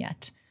person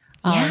yet.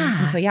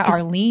 And so,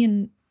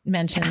 Arlene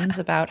mentions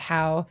about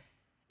how,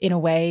 in a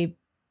way,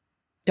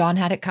 Dawn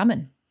had it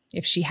coming.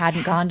 If she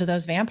hadn't gone to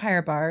those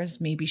vampire bars,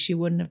 maybe she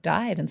wouldn't have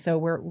died. And so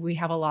we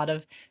have a lot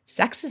of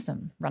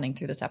sexism running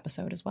through this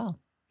episode as well.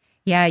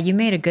 Yeah, you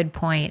made a good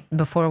point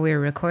before we were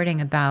recording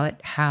about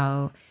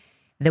how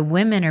the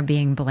women are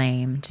being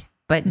blamed,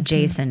 but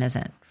Jason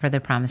isn't for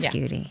the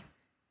promiscuity.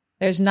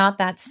 There's not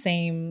that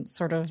same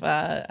sort of,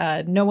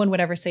 no one would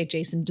ever say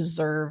Jason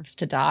deserves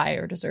to die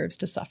or deserves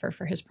to suffer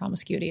for his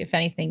promiscuity. If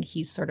anything,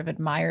 he's sort of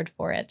admired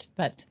for it,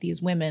 but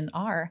these women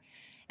are.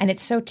 And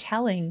it's so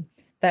telling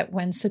that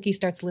when Sookie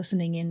starts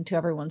listening into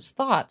everyone's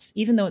thoughts,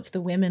 even though it's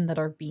the women that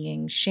are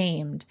being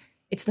shamed,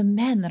 it's the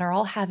men that are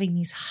all having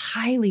these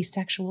highly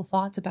sexual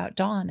thoughts about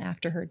Dawn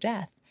after her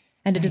death.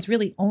 And it is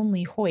really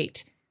only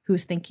Hoyt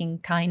who's thinking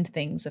kind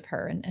things of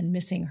her and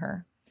missing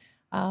her.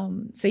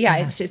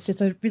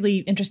 It's a really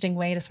interesting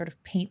way to sort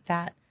of paint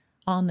that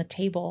on the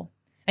table.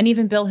 And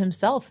even Bill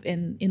himself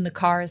in the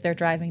car as they're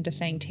driving to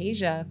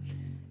Fantasia,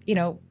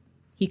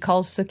 he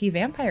calls Sookie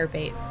vampire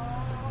bait.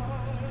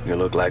 You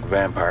look like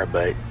vampire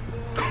bait.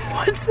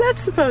 What's that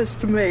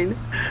supposed to mean?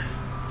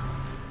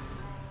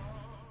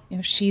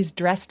 She's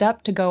dressed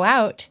up to go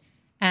out,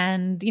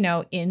 and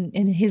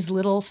in his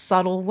little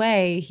subtle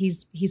way,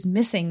 he's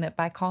missing that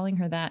by calling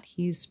her that,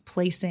 he's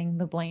placing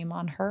the blame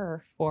on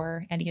her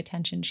for any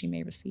attention she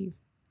may receive.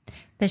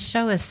 The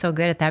show is so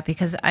good at that,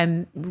 because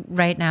I'm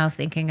right now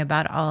thinking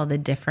about all the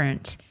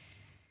different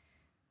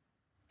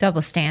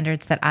double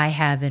standards that I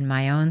have in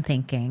my own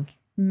thinking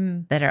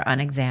that are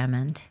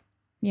unexamined.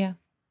 Yeah.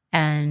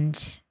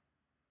 And,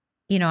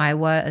 I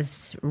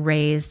was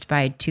raised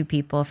by two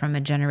people from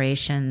a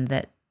generation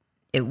that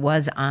it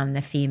was on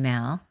the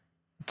female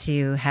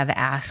to have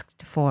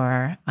asked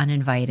for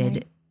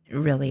uninvited,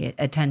 really,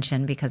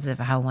 attention because of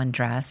how one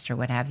dressed or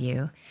what have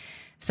you.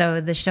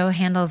 So the show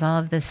handles all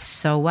of this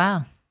so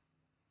well.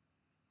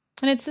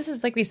 And this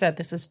is like we said,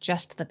 this is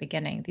just the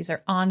beginning. These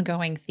are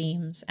ongoing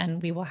themes,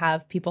 and we will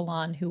have people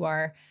on who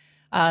are,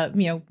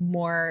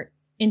 more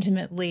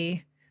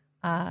intimately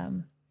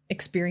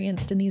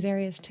experienced in these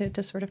areas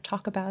to sort of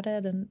talk about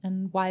it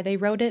and why they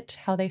wrote it,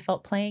 how they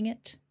felt playing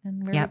it,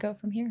 and where we go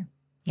from here.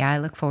 Yeah, I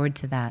look forward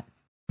to that.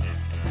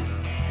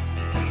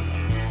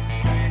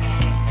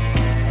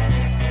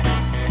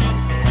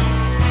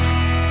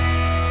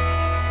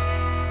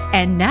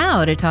 And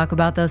now to talk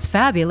about those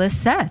fabulous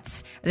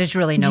sets. There's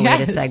really no way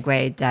to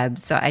segue, Deb.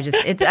 So I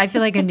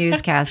feel like a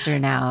newscaster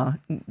now,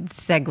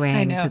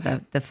 segueing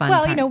to the fun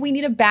part. Well, we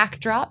need a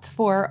backdrop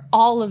for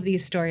all of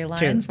these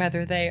storylines,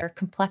 whether they are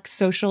complex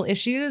social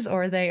issues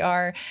or they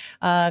are,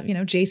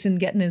 Jason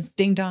getting his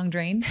ding dong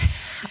drained.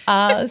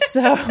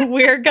 So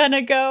we're going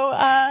to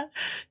go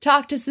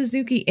talk to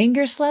Suzuki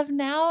Ingerslev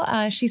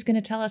now. She's going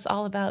to tell us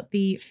all about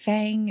the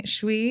feng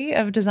shui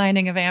of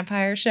designing a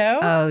vampire show.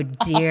 Oh,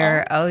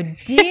 dear. Oh,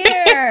 dear.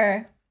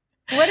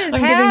 What is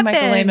happening? I'm giving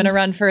Michael Lehman a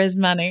run for his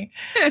money.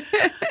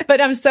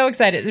 But I'm so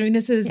excited. I mean,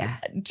 this is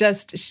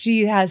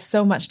she has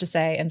so much to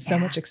say and so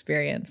much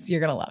experience. You're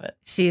going to love it.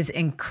 She's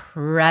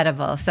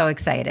incredible. So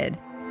excited.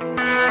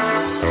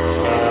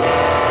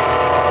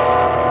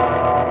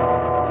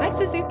 Hi,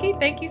 Suzuki.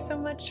 Thank you so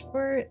much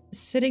for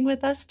sitting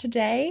with us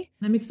today.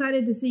 I'm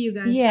excited to see you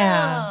guys.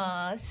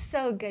 Yeah. Oh,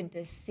 so good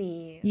to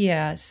see you.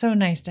 Yeah, so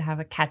nice to have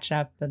a catch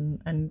up.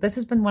 And this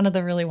has been one of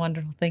the really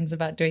wonderful things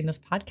about doing this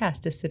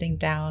podcast, is sitting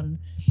down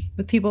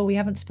with people we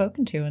haven't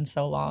spoken to in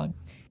so long.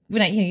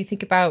 When you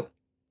think about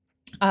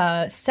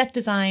set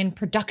design,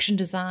 production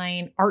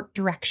design, art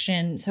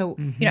direction. So,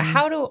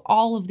 how do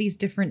all of these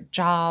different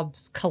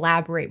jobs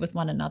collaborate with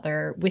one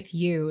another, with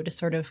you, to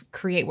sort of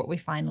create what we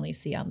finally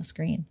see on the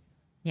screen?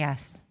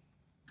 Yes.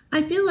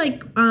 I feel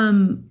like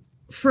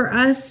for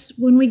us,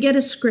 when we get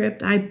a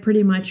script, I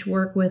pretty much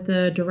work with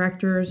the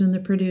directors and the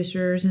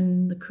producers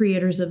and the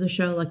creators of the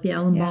show, like the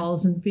Ellen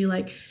Balls, and be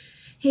like,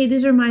 hey,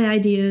 these are my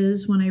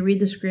ideas. When I read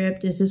the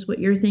script, is this what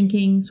you're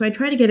thinking? So I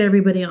try to get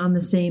everybody on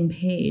the same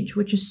page,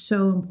 which is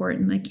so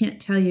important. I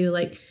can't tell you,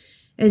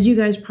 as you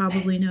guys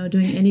probably know,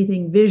 doing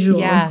anything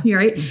visual, right?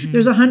 Mm-hmm.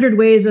 There's 100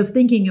 ways of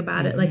thinking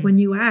about it. Like when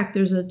you act,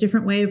 there's a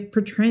different way of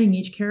portraying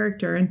each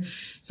character. And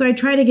so I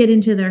try to get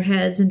into their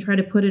heads and try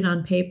to put it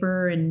on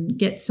paper and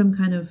get some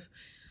kind of,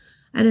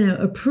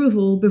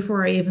 approval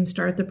before I even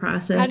start the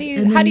process. How do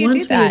you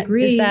do that?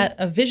 Is that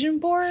a vision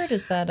board?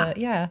 Is that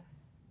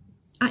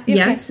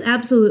Yes,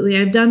 absolutely.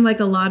 I've done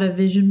a lot of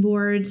vision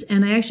boards,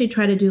 and I actually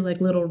try to do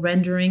little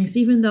renderings,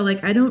 even though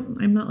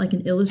I'm not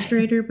an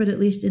illustrator, but at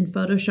least in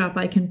Photoshop,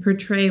 I can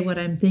portray what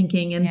I'm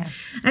thinking. And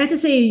I have to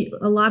say,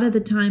 a lot of the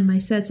time my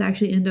sets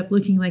actually end up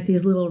looking like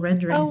these little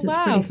renderings. It's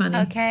pretty funny.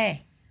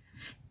 Okay.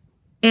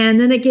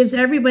 And then it gives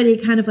everybody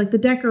kind of the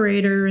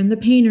decorator and the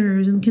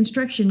painters and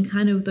construction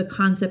kind of the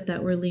concept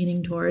that we're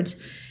leaning towards.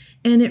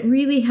 And it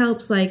really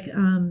helps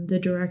the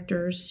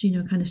directors,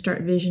 kind of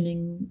start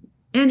visioning.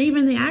 And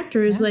even the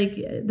actors,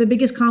 the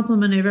biggest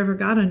compliment I've ever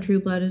got on True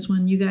Blood is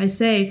when you guys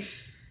say,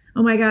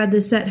 oh my God,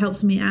 this set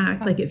helps me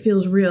act. It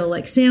feels real.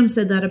 Sam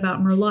said that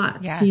about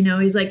Merlotte's,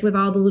 he's with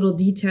all the little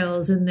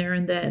details in there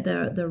and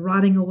the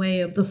rotting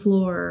away of the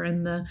floor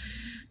and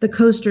the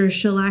coasters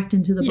shellacked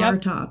into the bar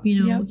top.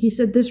 He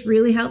said, this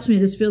really helps me.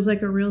 This feels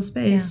like a real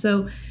space. Yeah.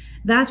 So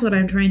that's what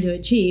I'm trying to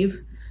achieve.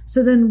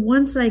 So then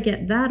once I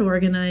get that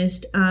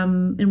organized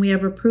and we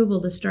have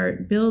approval to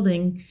start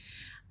building,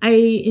 I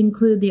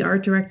include the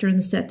art director and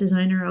the set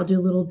designer. I'll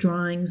do little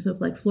drawings of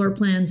floor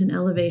plans and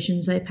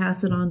elevations. I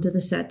pass it on to the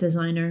set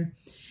designer.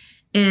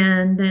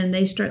 And then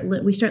we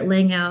start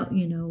laying out,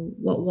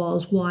 what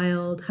wall's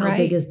wild, how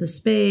big is the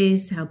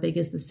space, how big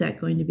is the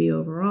set going to be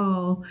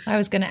overall. I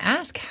was going to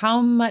ask how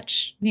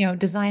much,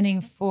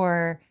 designing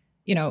for,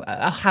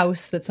 a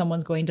house that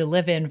someone's going to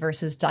live in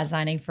versus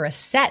designing for a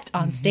set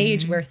on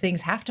stage where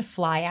things have to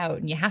fly out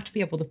and you have to be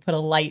able to put a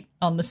light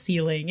on the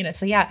ceiling,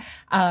 So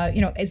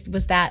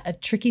was that a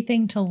tricky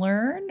thing to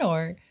learn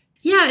or?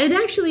 Yeah, it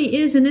actually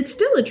is. And it's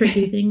still a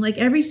tricky thing. Like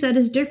every set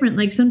is different.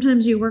 Like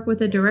sometimes you work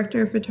with a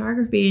director of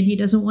photography and he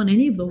doesn't want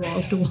any of the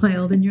walls to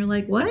wild. And you're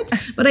like, what?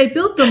 But I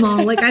built them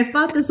all. Like I've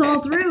thought this all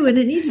through and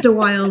it needs to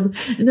wild.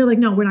 And they're like,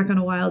 no, we're not going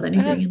to wild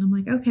anything. And I'm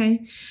like,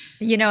 okay.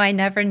 I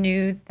never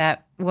knew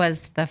that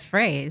was the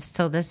phrase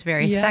till this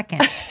very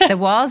second. The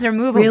walls are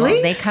movable.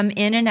 Really? They come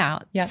in and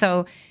out. Yeah.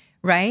 So,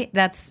 right?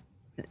 That's...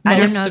 I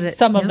don't know that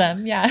some of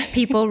them,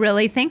 people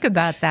really think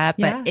about that,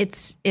 but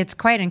it's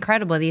quite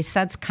incredible. These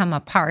sets come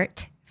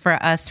apart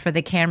for us, for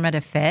the camera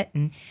to fit.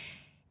 And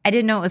I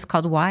didn't know it was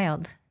called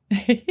Wild.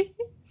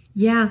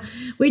 Yeah,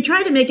 we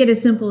try to make it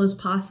as simple as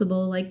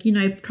possible. Like,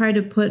 I try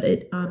to put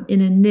it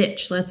in a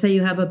niche. Let's say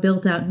you have a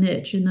built out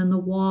niche and then the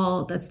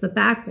wall, that's the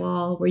back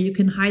wall where you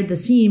can hide the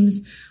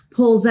seams,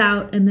 pulls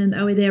out, and then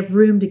that way they have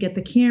room to get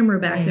the camera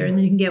back there, and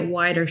then you can get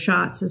wider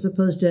shots as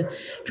opposed to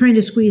trying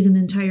to squeeze an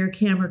entire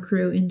camera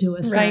crew into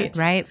a set.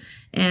 Right.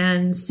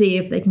 And see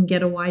if they can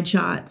get a wide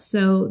shot.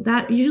 So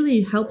that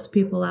usually helps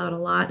people out a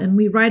lot. And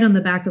we write on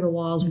the back of the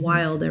walls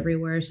wild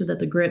everywhere so that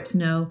the grips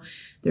know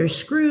there's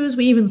screws.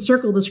 We even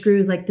circle the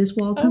screws like this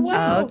wall comes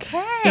out.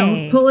 Okay.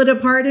 Don't pull it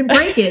apart and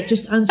break it.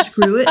 Just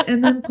unscrew it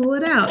and then pull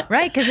it out.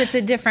 Right, because it's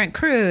a different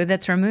crew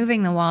that's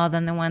removing the wall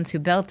than the ones who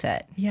built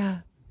it. Yeah.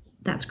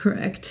 That's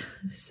correct.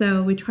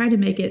 So we try to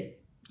make it,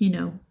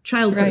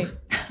 childproof.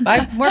 Right. I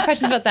have more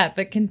questions about that,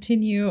 but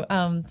continue.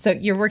 So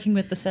you're working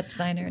with the set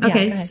designer.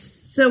 Okay. Yeah,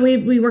 so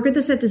we work with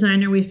the set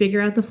designer. We figure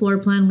out the floor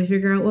plan. We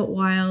figure out what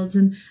wilds.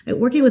 And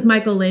working with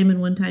Michael Lehman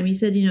one time, he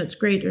said, it's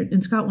great.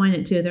 And Scott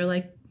Wynant too. They're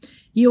like,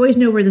 you always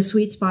know where the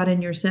sweet spot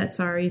in your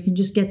sets are. You can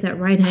just get that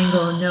right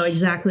angle and know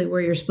exactly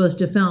where you're supposed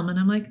to film. And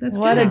I'm like, that's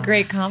what good. A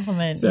great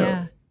compliment. So,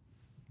 yeah.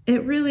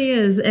 It really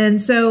is.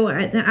 And so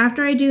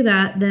after I do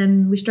that,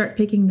 then we start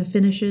picking the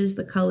finishes,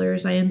 the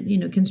colors.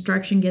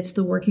 Construction gets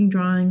the working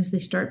drawings. They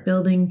start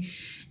building.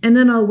 And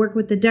then I'll work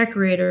with the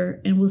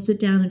decorator and we'll sit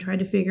down and try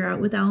to figure out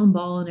with Alan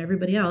Ball and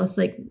everybody else,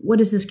 like, what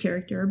is this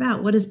character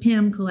about? What is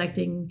Pam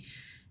collecting?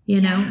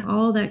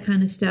 All that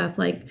kind of stuff.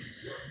 Like,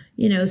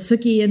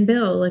 Suki and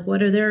Bill, like,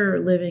 what are their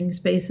living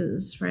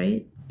spaces,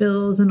 right?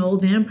 Bill's an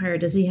old vampire.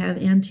 Does he have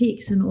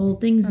antiques and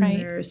old things in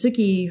there?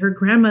 Suki, her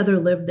grandmother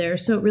lived there,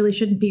 so it really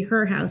shouldn't be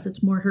her house.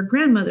 It's more her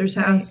grandmother's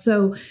house.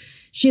 So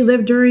she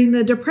lived during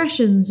the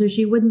Depression, so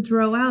she wouldn't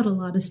throw out a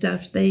lot of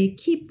stuff. They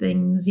keep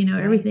things,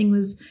 everything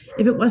was,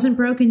 if it wasn't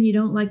broken, you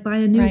don't buy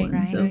a new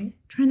one. So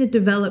trying to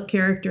develop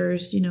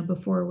characters,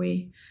 before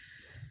we,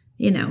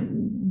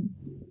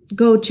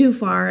 go too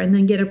far and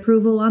then get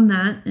approval on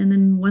that. And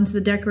then once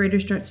the decorator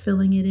starts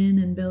filling it in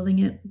and building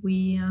it,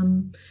 we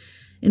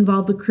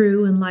involve the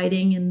crew and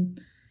lighting and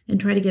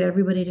try to get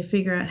everybody to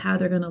figure out how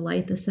they're going to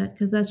light the set,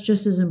 because that's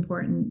just as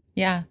important.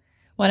 Yeah.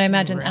 Well, I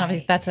imagine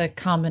obviously that's a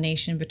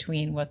combination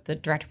between what the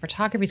director of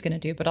photography is going to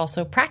do, but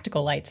also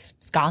practical lights,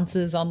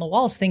 sconces on the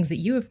walls, things that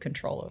you have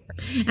control over.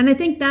 And I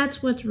think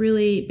that's what's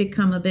really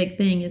become a big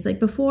thing is like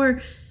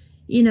before,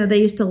 they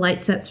used to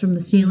light sets from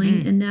the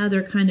ceiling and now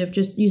they're kind of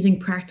just using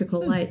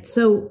practical lights.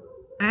 So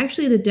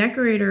actually the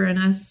decorator and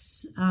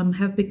us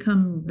have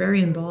become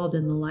very involved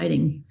in the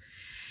lighting.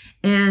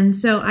 And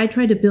so I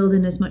try to build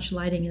in as much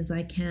lighting as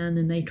I can,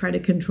 and I try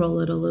to control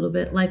it a little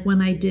bit. Like when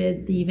I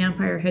did the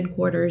vampire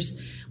headquarters,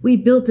 we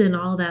built in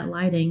all that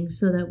lighting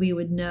so that we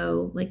would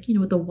know, like,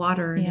 with the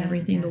water and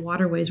everything, the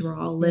waterways were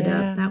all lit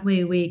up. That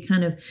way we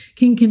kind of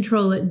can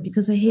control it,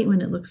 because I hate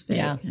when it looks fake.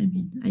 Yeah. I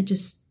mean, I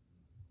just,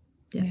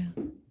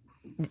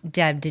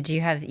 Deb,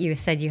 you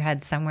said you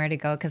had somewhere to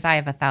go? Because I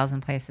have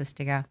 1,000 places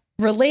to go.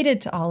 Related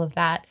to all of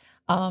that,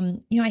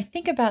 I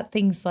think about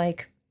things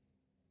like,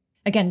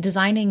 again,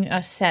 designing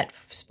a set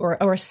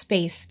or a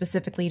space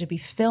specifically to be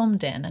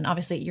filmed in. And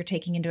obviously you're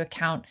taking into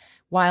account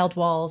wild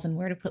walls and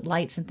where to put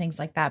lights and things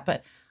like that.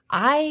 But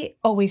I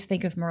always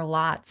think of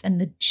Merlotte's and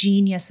the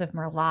genius of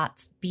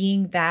Merlotte's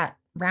being that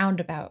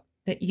roundabout,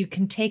 that you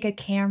can take a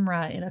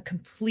camera in a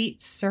complete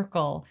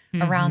circle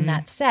around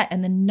that set.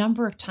 And the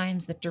number of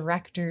times that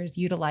directors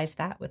utilize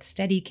that with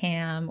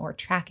Steadicam or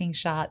tracking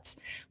shots,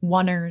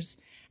 oneers.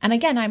 And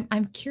again,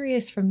 I'm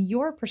curious from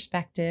your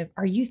perspective,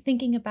 are you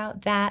thinking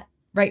about that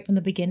right from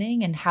the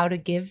beginning and how to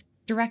give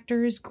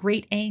directors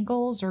great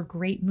angles or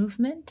great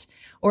movement?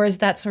 Or is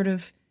that sort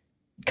of,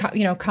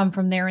 come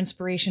from their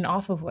inspiration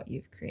off of what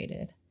you've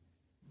created?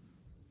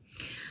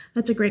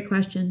 That's a great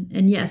question.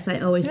 And yes, I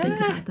always think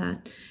about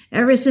that.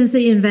 Ever since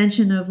the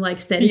invention of like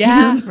Steadicam,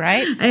 Yeah,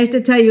 right. I have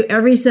to tell you,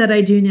 every set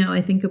I do now,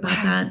 I think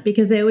about that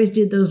because they always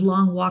did those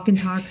long walk and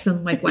talks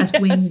and like West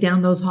Wing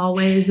down those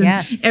hallways.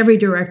 And every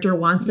director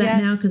wants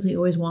that now because they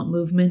always want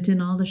movement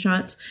in all the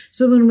shots.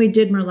 So when we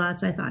did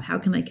Merlot's, I thought, how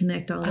can I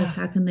connect all this?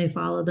 How can they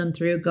follow them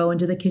through, go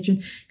into the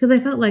kitchen? Because I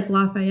felt like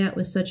Lafayette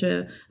was such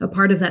a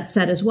part of that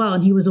set as well.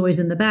 And he was always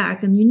in the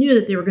back. And you knew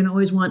that they were going to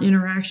always want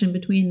interaction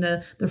between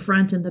the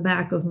front and the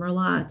back of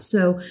Merlot's.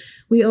 So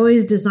we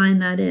always design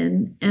that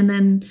in. And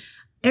then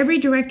every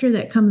director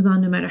that comes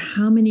on, no matter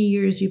how many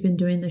years you've been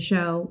doing the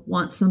show,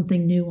 wants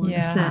something new on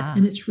the set.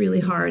 And it's really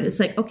hard. It's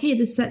like, okay,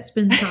 this set's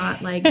been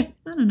shot like, I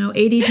don't know,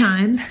 80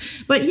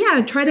 times. But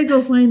yeah, try to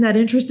go find that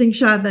interesting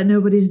shot that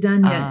nobody's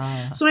done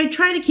yet. So I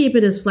try to keep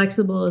it as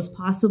flexible as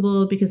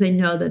possible because I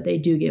know that they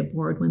do get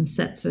bored when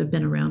sets have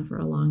been around for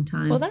a long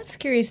time. Well, that's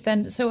curious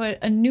then. So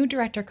a new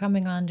director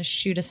coming on to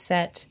shoot a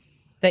set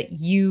that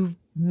you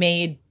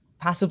made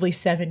possibly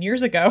 7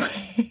 years ago.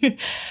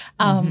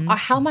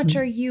 How much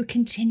are you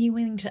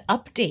continuing to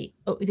update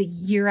the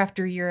year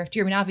after year after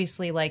year? I mean,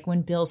 obviously, like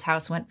when Bill's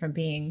house went from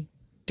being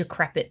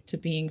decrepit to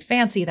being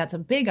fancy, that's a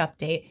big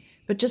update.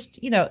 But just,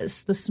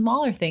 it's the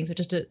smaller things, or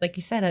just like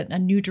you said, a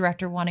new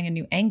director wanting a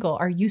new angle.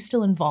 Are you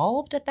still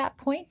involved at that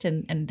point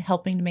and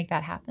helping to make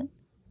that happen?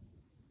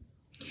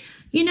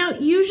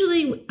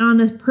 Usually on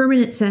a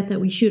permanent set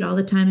that we shoot all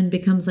the time and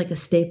becomes like a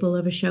staple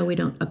of a show, we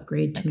don't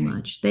upgrade too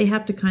much. They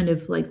have to kind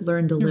of like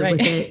learn to live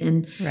with it.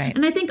 And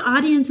and I think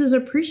audiences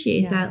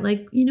appreciate that.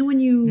 Like, when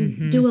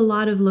you do a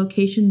lot of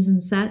locations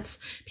and sets,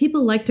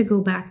 people like to go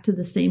back to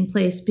the same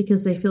place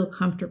because they feel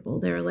comfortable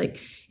there. Like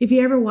if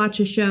you ever watch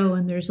a show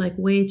and there's like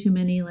way too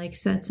many like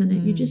sets in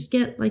it, you just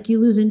get like, you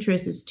lose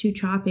interest. It's too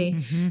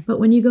choppy. But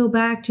when you go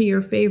back to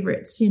your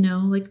favorites,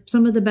 like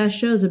some of the best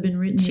shows have been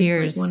written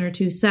in like 1 or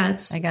 2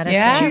 sets. I got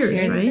to Cheers,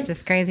 right? It's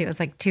just crazy. It was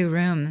like 2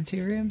 rooms.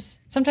 2 rooms.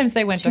 Sometimes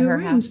they went to her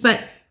house.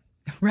 But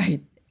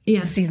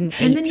yeah. Season 8.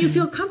 And then you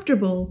feel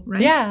comfortable,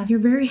 right? Yeah. You're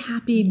very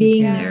happy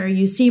being there.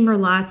 You see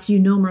Merlot's,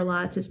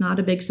 Merlot's. It's not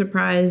a big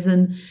surprise.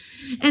 And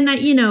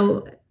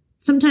that,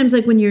 sometimes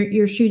like when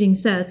you're shooting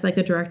sets, like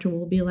a director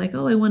will be like,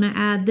 oh, I want to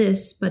add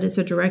this, but it's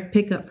a direct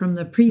pickup from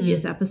the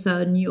previous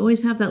episode. And you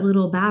always have that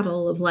little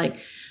battle of like,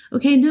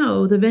 okay,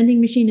 no, the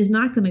vending machine is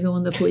not going to go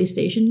in the police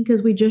station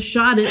because we just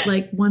shot it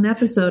like 1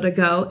 episode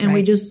ago and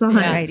we just saw it.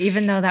 Right.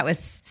 Even though that was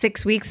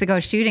 6 weeks ago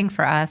shooting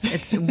for us,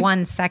 it's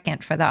 1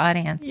 second for the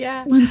audience.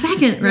 Yeah. 1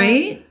 second,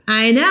 right?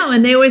 I know.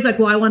 And they always like,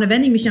 well, I want a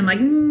vending machine. I'm like,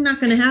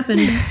 not going to happen.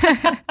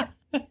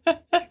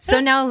 So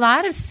now a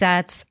lot of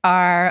sets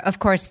are, of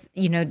course,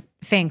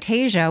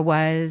 Fantasia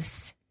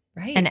was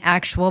an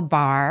actual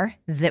bar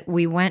that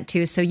we went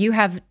to. So you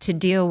have to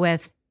deal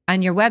with,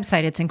 on your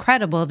website, it's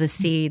incredible to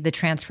see the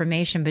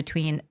transformation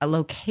between a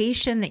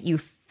location that you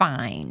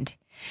find.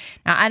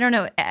 Now, I don't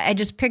know. I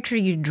just picture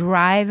you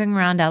driving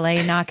around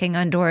LA, knocking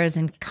on doors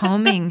and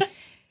combing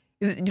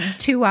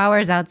 2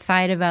 hours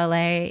outside of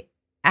LA.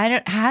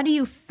 How do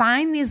you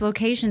find these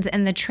locations?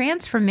 And the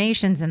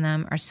transformations in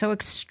them are so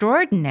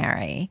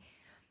extraordinary.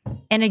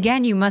 And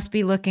again, you must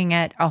be looking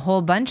at a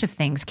whole bunch of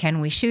things. Can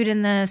we shoot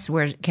in this?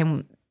 Where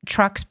can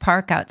trucks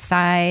park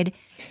outside?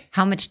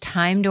 How much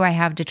time do I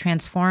have to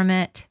transform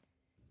it?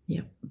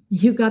 Yep,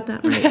 you got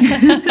that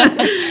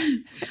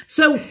right.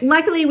 So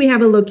luckily we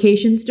have a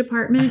locations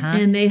department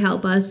and they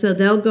help us. So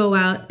they'll go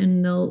out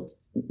and they'll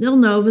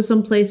know if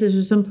some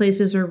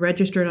places are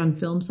registered on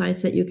film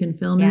sites that you can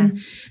film in.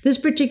 This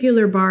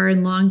particular bar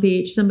in Long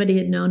Beach, somebody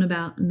had known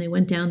about and they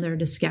went down there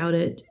to scout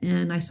it.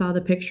 And I saw the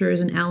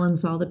pictures and Alan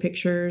saw the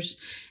pictures.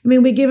 I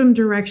mean, we give them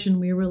direction.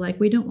 We were like,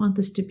 we don't want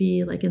this to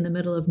be like in the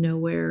middle of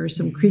nowhere or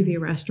some creepy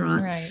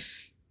restaurant. Right.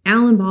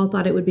 Alan Ball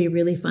thought it would be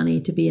really funny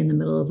to be in the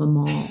middle of a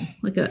mall,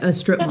 like a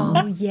strip mall.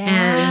 Oh,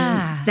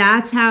 yeah. And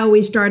that's how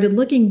we started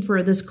looking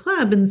for this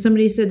club. And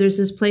somebody said there's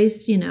this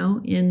place,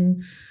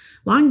 in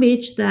Long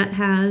Beach that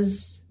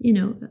has,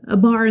 a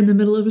bar in the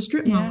middle of a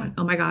strip mall. Like,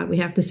 oh my God, we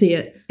have to see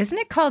it. Isn't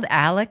it called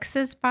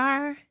Alex's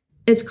Bar?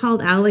 It's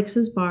called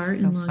Alex's Bar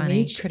in Long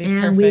Beach. Pretty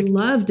and perfect. We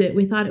loved it.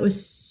 We thought it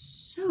was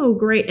so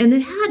great. And it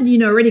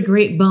had, already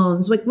great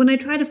bones. Like when I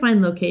try to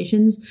find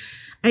locations,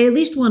 I at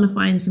least want to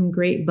find some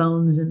great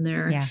bones in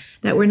there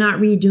that we're not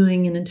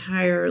redoing an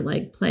entire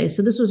like place.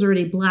 So this was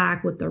already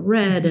black with the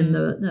red and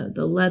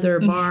the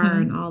leather bar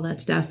and all that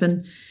stuff.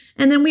 And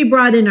then we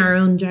brought in our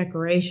own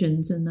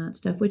decorations and that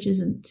stuff, which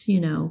isn't,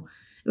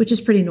 which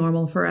is pretty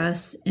normal for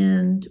us.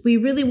 And we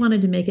really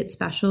wanted to make it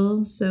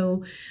special.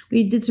 So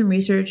we did some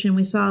research and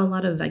we saw a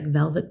lot of like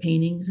velvet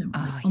paintings. And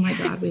we're like, oh my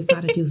God, we've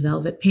got to do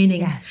velvet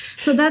paintings.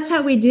 So that's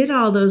how we did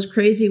all those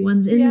crazy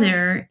ones in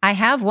there. I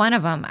have one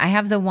of them. I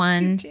have the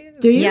one.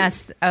 Do you?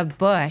 Yes, a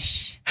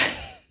bush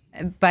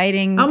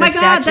biting oh the my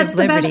God, Statue that's of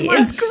the Liberty. best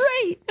one. It's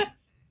great.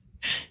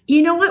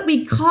 You know what?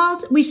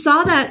 We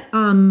saw that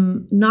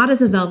not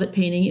as a velvet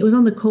painting. It was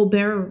on the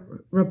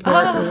Colbert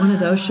Report or one of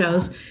those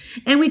shows.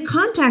 And we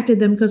contacted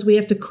them because we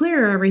have to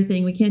clear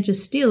everything. We can't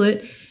just steal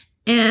it.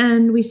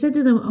 And we said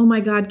to them, oh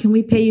my God, can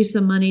we pay you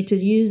some money to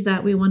use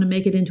that? We want to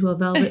make it into a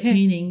velvet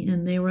painting.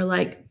 And they were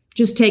like,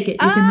 Just take it. You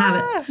can have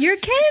it. You're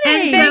kidding.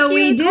 And so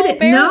we did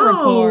it.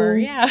 Rapport.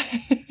 Yeah.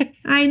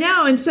 I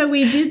know. And so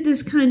we did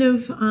this kind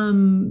of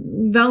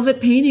velvet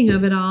painting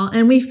of it all.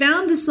 And we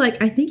found this,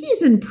 like, I think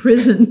he's in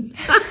prison.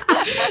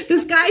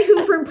 This guy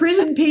who from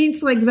prison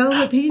paints like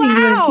velvet painting.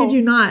 Wow. I kid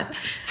you not.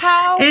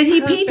 How And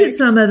he perfect. painted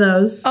some of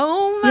those.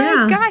 Oh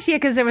my gosh. Yeah,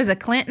 because there was a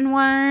Clinton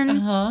one.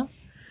 Uh-huh.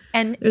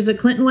 And there's a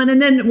Clinton one.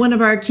 And then one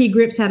of our key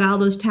grips had all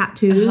those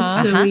tattoos.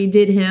 So we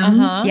did him.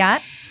 Yeah.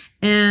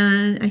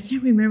 And I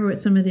can't remember what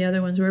some of the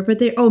other ones were, but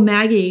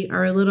Maggie,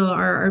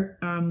 our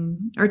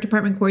art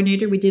department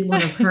coordinator, we did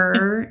one of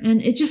her,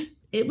 and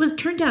it was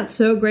turned out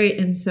so great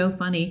and so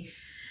funny.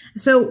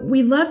 So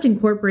we loved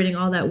incorporating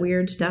all that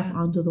weird stuff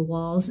onto the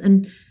walls.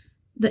 And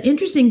the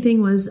interesting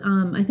thing was,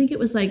 I think it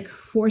was like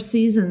fourth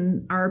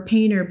season, our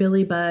painter,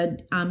 Billy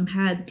Budd,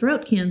 had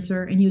throat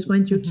cancer and he was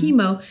going through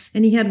chemo,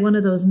 and he had one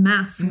of those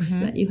masks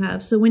that you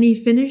have. So when he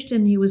finished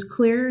and he was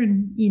clear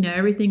and,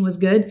 everything was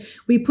good,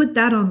 we put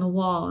that on the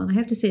wall. And I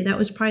have to say, that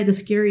was probably the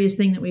scariest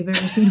thing that we've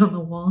ever seen on the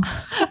wall.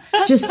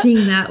 Just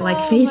seeing that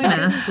face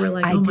mask, we're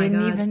like, oh my God. I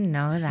didn't even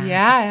know that.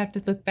 Yeah, I have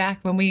to look back.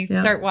 When we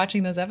start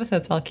watching those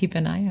episodes, I'll keep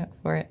an eye out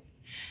for it.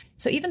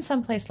 So even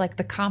someplace like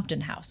the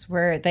Compton house,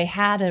 where they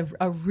had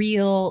a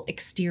real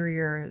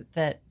exterior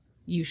that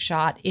you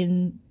shot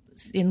in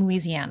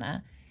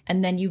Louisiana,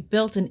 and then you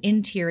built an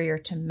interior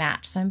to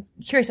match. So I'm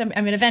curious. I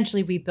mean,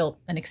 eventually we built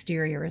an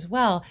exterior as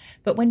well.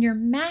 But when you're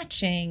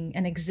matching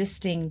an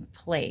existing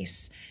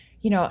place,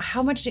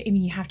 how much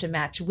you have to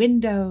match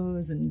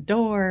windows and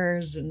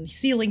doors and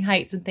ceiling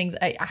heights and things.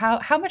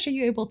 How much are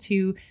you able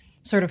to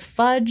sort of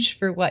fudge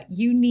for what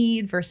you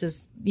need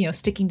versus,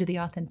 sticking to the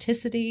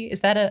authenticity?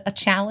 Is that a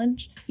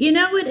challenge?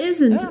 It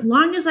isn't. As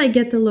long as I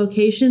get the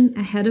location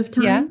ahead of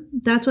time,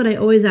 that's what I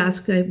always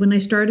ask. When I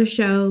start a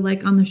show,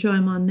 like on the show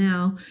I'm on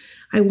now,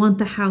 I want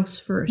the house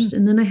first,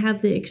 and then I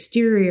have the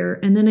exterior,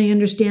 and then I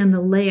understand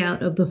the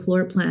layout of the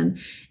floor plan.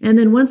 And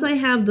then once I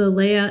have the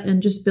layout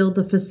and just build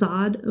the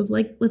facade of,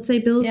 like, let's say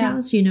Bill's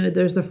house,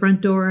 there's the front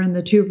door and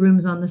the two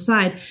rooms on the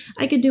side.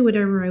 I could do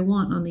whatever I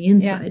want on the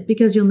inside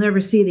because you'll never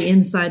see the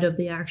inside of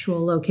the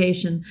actual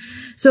location.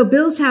 So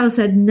Bill's house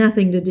had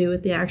nothing to do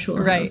with the actual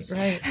house.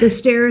 Right. The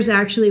stairs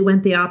actually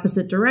went the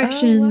opposite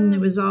direction. Oh,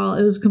 wow.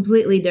 It was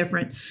completely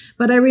different.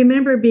 But I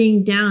remember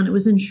being down, it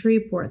was in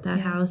Shreveport, that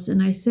house.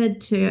 And I said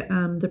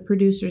to the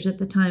producers at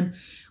the time,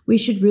 we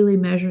should really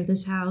measure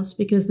this house,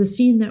 because the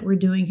scene that we're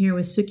doing here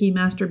with Suki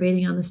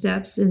masturbating on the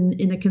steps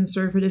in a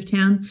conservative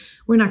town,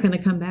 we're not going to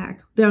come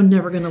back. They're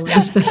never going to let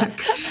us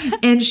back.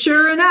 And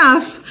sure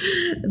enough,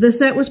 the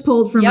set was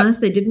pulled from us.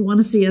 They didn't want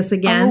to see us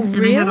again. Oh,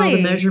 really? And I had all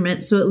the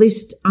measurements. So at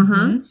least,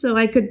 so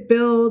I could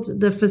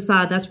build the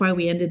facade. That's why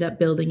we ended up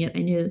building it. I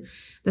knew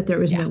that there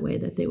was no way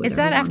that they would. Is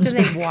that after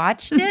they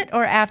watched it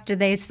or after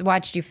they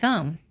watched you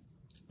film?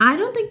 I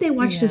don't think they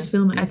watched us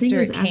film it. I think it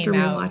was after we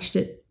watched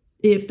it.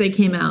 If they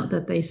came out,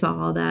 that they saw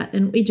all that.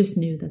 And we just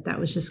knew that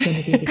was just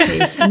going to be the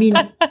case. I mean,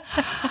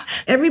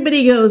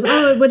 everybody goes,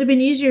 it would have been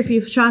easier if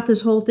you shot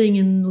this whole thing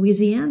in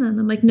Louisiana. And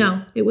I'm like,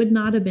 no, it would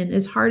not have been.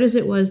 As hard as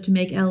it was to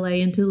make LA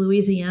into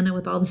Louisiana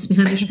with all the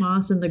Spanish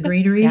moss and the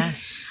greenery,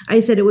 I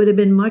said it would have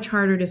been much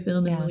harder to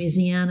film in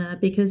Louisiana,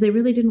 because they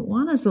really didn't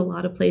want us a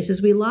lot of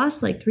places. We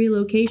lost like 3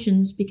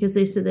 locations because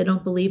they said they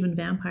don't believe in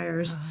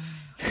vampires.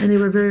 And they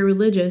were very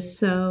religious,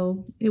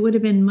 so it would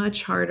have been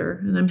much harder.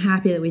 And I'm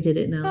happy that we did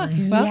it in LA.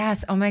 Well,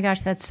 yes. Oh my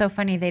gosh, that's so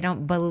funny. They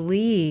don't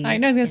believe. I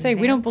was going to say,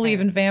 we don't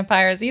believe in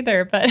vampires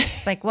either, but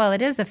it's like, well,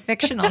 it is a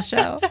fictional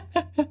show.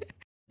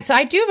 So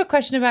I do have a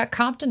question about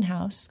Compton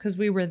House, because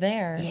we were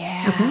there.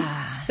 Yeah.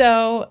 Okay.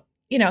 So,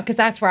 because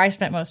that's where I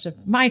spent most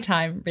of my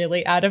time,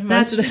 really, out of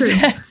most of the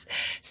sets.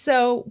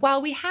 So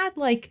while we had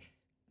like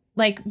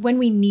when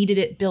we needed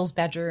it, Bill's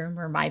bedroom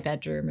or my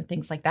bedroom or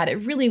things like that, it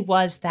really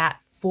was that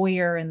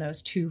foyer and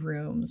those 2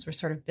 rooms were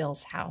sort of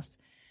Bill's house.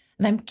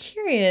 And I'm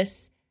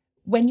curious,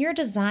 when you're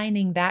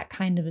designing that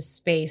kind of a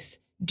space,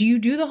 do you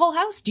do the whole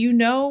house? Do you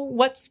know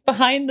what's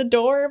behind the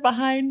door,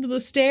 behind the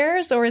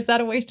stairs? Or is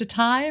that a waste of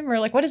time? Or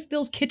like, what does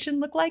Bill's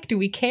kitchen look like? Do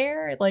we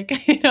care? Like,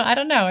 I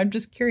don't know. I'm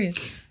just curious.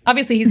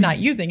 Obviously, he's not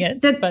using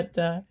it, but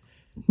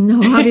no,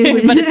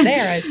 obviously. But it's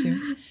there, I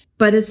assume.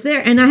 But it's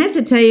there. And I have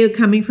to tell you,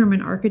 coming from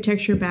an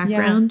architecture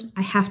background,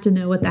 I have to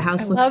know what the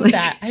house looks like.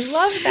 I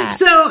love that.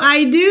 So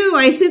I do.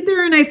 I sit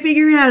there and I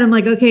figure it out. I'm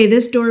like, okay,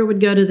 this door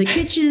would go to the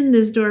kitchen.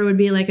 This door would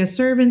be like a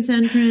servant's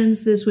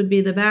entrance. This would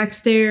be the back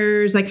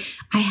stairs. Like,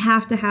 I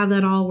have to have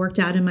that all worked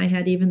out in my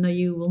head, even though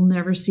you will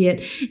never see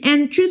it.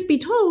 And truth be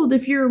told,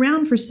 if you're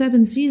around for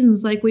 7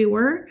 seasons like we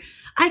were,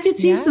 I could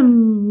see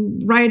some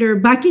writer,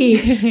 Bucky,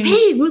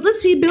 hey, well, let's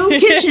see Bill's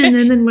kitchen.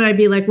 And then I'd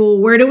be like, well,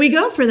 where do we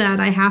go for that?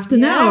 I have to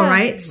know,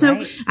 right?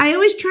 So I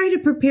always try to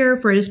prepare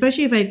for it,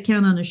 especially if I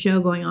count on a show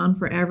going on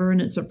forever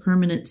and it's a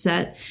permanent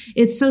set.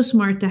 It's so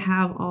smart to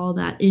have all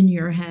that in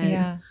your head.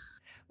 Yeah.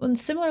 Well, and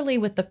similarly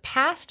with the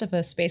past of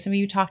a space, I mean,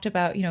 you talked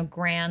about,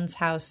 Gran's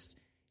house,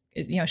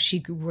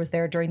 she was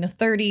there during the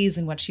 30s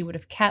and what she would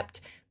have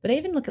kept. But I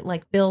even look at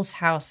like Bill's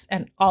house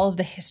and all of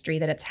the history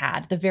that it's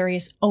had, the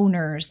various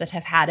owners that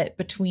have had it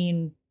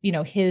between,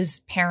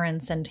 his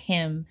parents and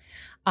him.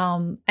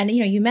 And,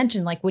 you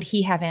mentioned like, would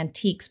he have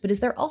antiques, but is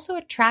there also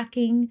a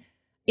tracking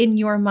in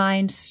your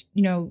mind,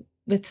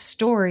 with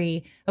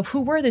story of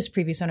who were those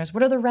previous owners?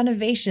 What are the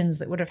renovations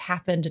that would have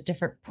happened at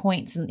different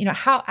points? And,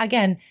 how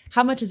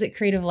much is it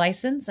creative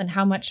license and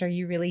how much are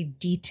you really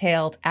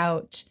detailed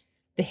out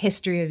the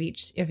history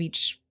of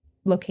each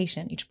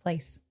location, each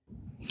place?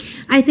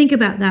 I think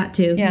about that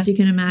too, as you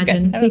can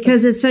imagine,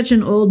 because it's such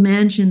an old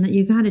mansion that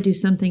you got to do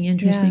something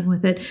interesting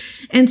with it.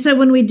 And so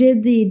when we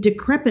did the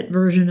decrepit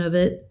version of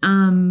it,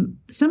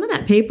 some of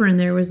that paper in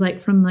there was like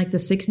from like the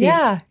 60s.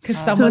 Yeah,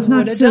 because so it's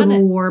not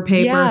Civil War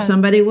paper. Yeah.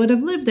 Somebody would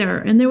have lived there,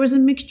 and there was a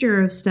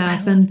mixture of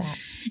stuff.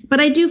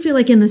 But I do feel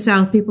like in the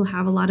South, people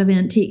have a lot of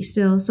antiques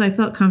still, so I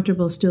felt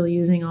comfortable still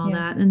using all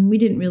that. And we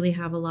didn't really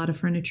have a lot of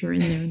furniture in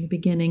there in the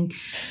beginning.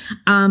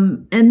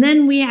 And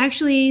then we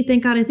actually,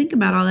 thank God I think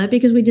about all that,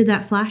 because we did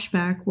that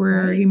flashback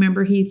where you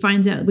remember we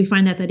find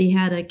out that he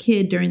had a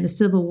kid during the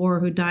Civil War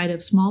who died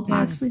of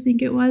smallpox, I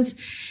think it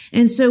was.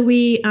 And so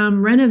we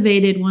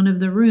renovated one of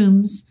the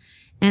rooms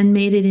and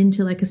made it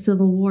into like a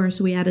Civil War.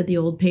 So we added the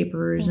old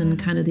papers and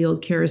kind of the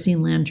old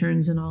kerosene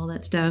lanterns and all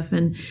that stuff,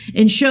 and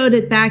showed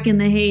it back in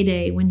the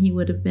heyday when he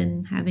would have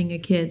been having a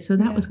kid. So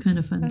that was kind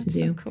of fun to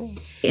do. So cool.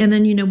 And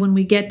then, when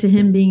we get to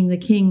him being the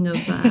king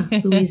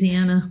of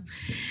Louisiana,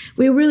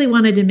 we really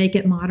wanted to make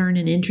it modern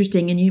and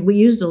interesting. And we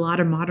used a lot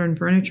of modern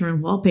furniture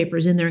and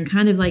wallpapers in there, and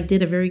kind of like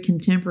did a very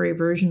contemporary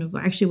version of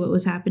actually what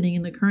was happening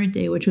in the current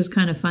day, which was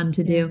kind of fun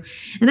to do.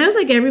 And that was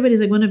like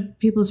everybody's like one of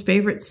people's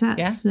favorite sets.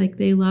 Yeah. Like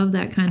they love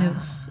that kind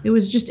of.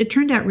 It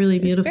turned out really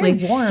beautifully.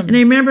 Very warm. And I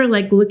remember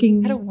like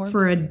looking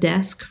for a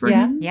desk for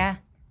him. Yeah.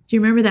 Do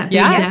you remember that big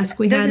desk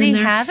we had in there? Doesn't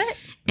he have it?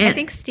 And I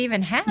think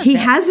Stephen has it. He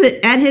has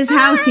it at his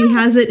house. He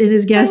has it in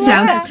his guest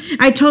house.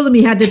 I told him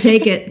he had to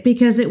take it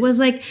because it was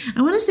like,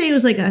 I want to say it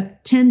was like a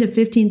 $10,000 to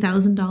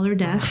 $15,000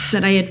 desk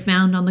that I had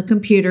found on the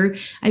computer.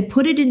 I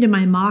put it into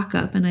my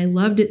mock-up and I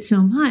loved it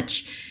so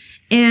much.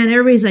 And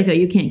everybody's like, oh,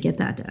 you can't get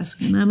that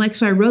desk. And I'm like,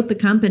 so I wrote the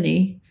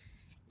company.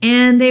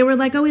 And they were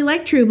like, oh, we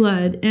like True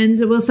Blood, and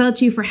so we'll sell it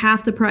to you for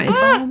half the price.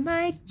 Oh,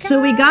 my God.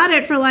 So we got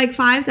it for like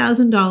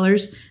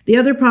 $5,000. The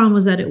other problem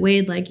was that it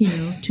weighed like,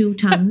 2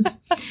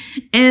 tons.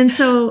 And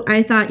so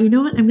I thought, you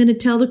know what? I'm going to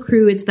tell the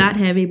crew it's that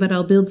heavy, but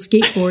I'll build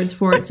skateboards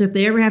for it. So if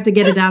they ever have to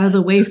get it out of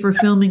the way for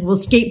filming, we'll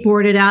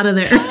skateboard it out of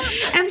there.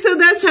 And so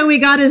that's how we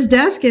got his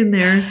desk in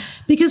there,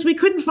 because we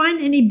couldn't find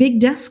any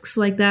big desks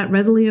like that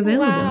readily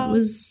available. Wow.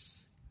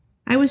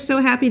 I was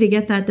so happy to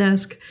get that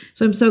desk.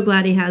 So I'm so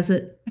glad he has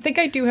it. I think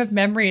I do have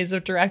memories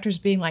of directors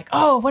being like,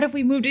 oh, what if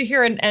we moved it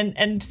here?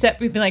 And set,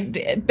 we've been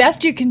like,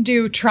 best you can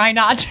do, try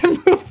not to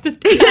move the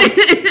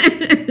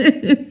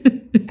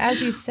desk.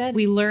 As you said,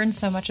 we learn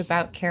so much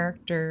about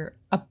character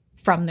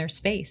from their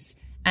space.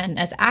 And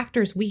as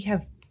actors, we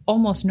have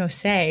almost no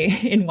say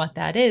in what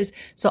that is.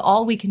 So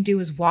all we can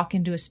do is walk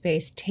into a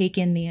space, take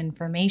in the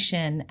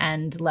information,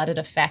 and let it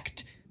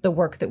affect the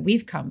work that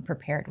we've come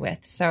prepared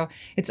with. So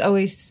it's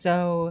always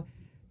so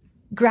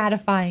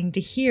gratifying to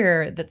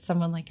hear that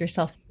someone like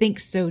yourself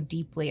thinks so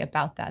deeply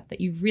about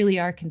that you really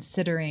are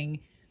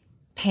considering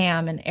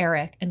Pam and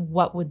Eric and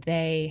what would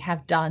they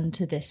have done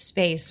to this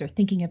space, or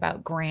thinking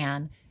about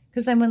Gran.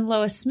 Because then when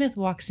Lois Smith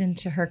walks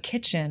into her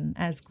kitchen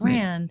as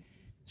Gran,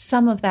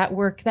 some of that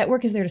work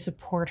is there to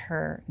support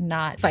her,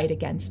 not fight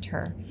against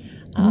her.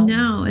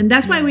 No, and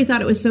that's why we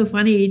thought it was so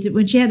funny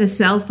when she had a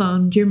cell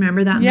phone. Do you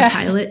remember that in the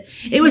pilot?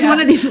 It was one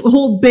of these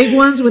old big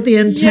ones with the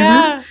antenna.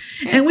 Yeah.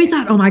 And we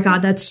thought, oh my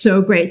God, that's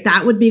so great.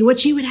 That would be what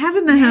she would have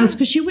in the house,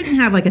 because she wouldn't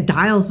have like a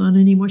dial phone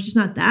anymore. She's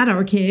not that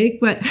archaic,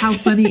 but how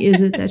funny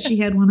is it that she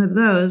had one of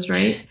those,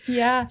 right?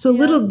 Yeah. So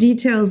little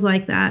details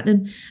like that.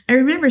 And I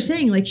remember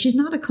saying, like, she's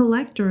not a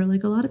collector.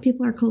 Like a lot of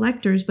people are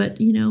collectors, but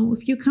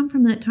if you come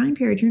from that time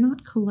period, you're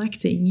not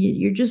collecting.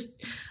 You're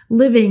just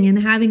living and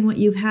having what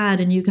you've had,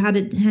 and you got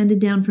it handed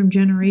down from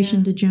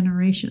generation to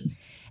generation.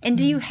 And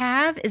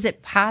is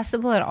it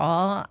possible at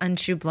all on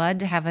True Blood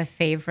to have a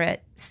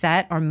favorite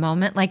set or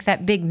moment, like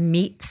that big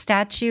meat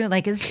statue?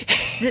 Like, is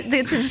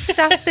the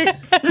stuff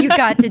that you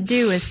got to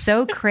do is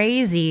so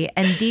crazy,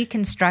 and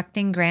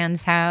deconstructing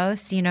Gran's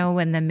house,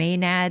 when the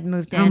Maynard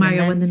moved in. Oh my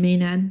God, when the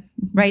Maynard.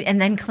 Right,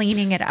 and then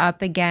cleaning it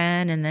up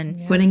again, and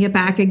then putting it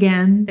back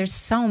again. There's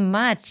so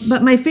much.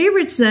 But my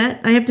favorite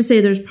set, I have to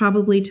say there's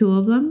probably 2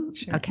 of them.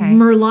 Sure. Okay.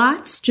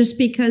 Merlotte's, just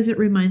because it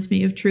reminds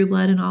me of True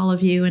Blood and all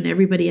of you, and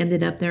everybody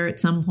ended up there at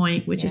some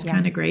point, which is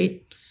kind of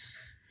great.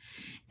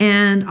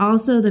 And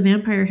also the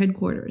Vampire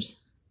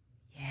Headquarters.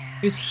 Yeah.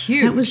 It was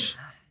huge. That was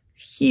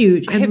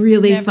huge and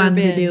really fun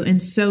to do,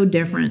 and so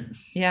different.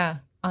 Yeah.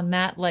 On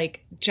that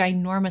like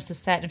ginormous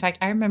set. In fact,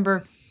 I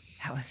remember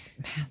that was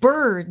massive.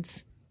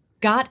 Birds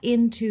got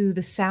into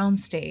the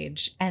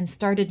soundstage and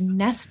started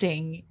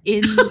nesting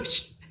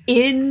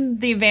in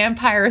the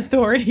Vampire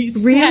Authorities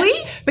set.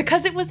 Really?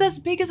 Because it was as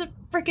big as a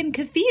freaking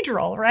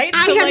cathedral, right?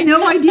 I had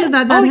no idea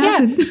that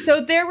happened. Yeah. So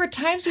there were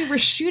times we were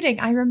shooting.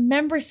 I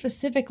remember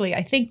specifically,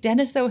 I think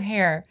Dennis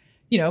O'Hare,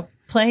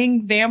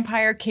 playing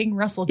Vampire King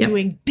Russell,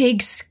 doing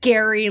big,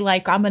 scary,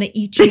 like, I'm going to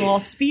eat you all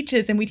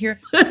speeches. And we'd hear,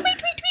 tweet, tweet,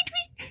 tweet,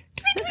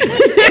 tweet,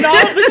 tweet, tweet. and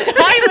all of the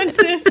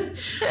silences.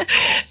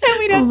 And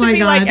we'd have to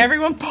be like,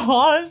 everyone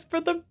pause for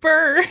the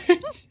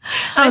birds.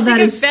 Oh, that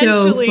is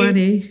so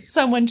funny.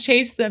 Someone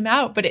chased them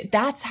out, but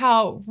that's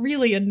how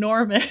really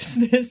enormous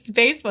this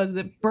space was,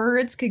 that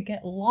birds could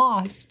get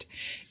lost.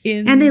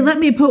 And they let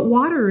me put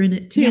water in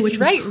it too, which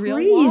was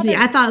crazy.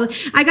 I thought,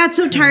 I got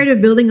so tired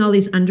of building all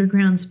these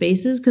underground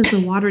spaces because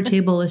the water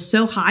table is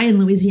so high in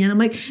Louisiana. I'm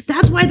like,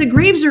 that's why the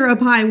graves are up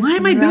high. Why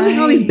am I building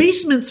all these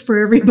basements for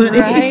everybody?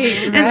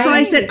 And so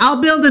I said,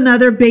 I'll build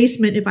another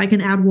basement if I can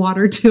add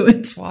water to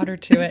it.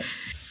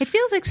 It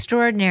feels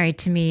extraordinary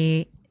to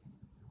me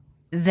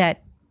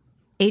that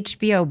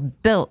HBO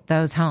built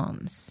those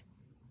homes.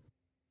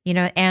 You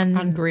know, and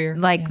on Greer,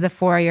 the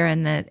foyer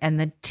and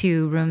the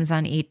 2 rooms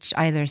on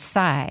either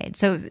side.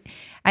 So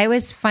I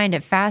always find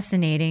it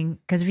fascinating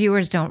because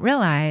viewers don't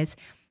realize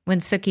when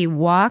Suki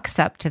walks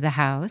up to the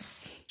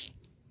house,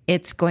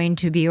 it's going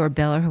to be, or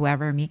Bill or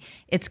whoever,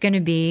 it's going to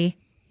be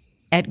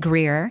at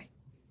Greer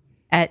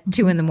at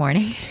 2 a.m.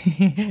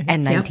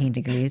 and 19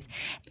 degrees.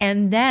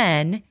 And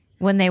then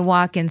when they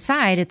walk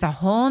inside, it's a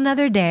whole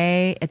nother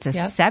day. It's a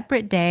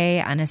separate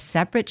day on a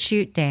separate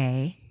shoot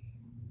day.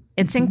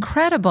 It's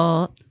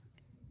incredible.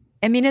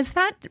 I mean, is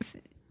that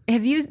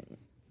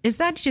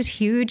just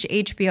huge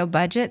HBO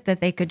budget that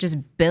they could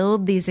just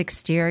build these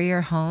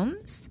exterior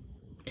homes?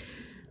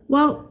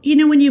 Well, you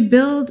know, when you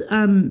build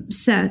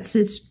sets,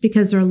 it's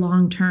because they're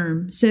long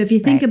term. So if you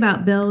think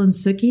about Bill and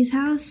Suki's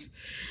house,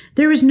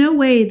 there was no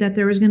way that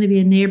there was going to be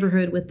a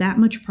neighborhood with that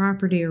much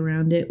property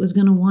around it was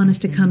going to want us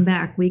to come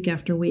back week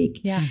after week.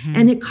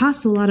 And it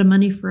costs a lot of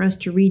money for us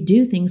to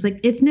redo things.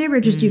 Like, it's never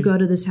just you go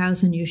to this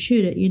house and you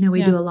shoot it. You know,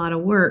 we do a lot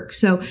of work.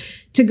 So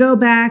to go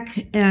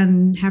back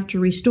and have to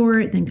restore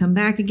it, then come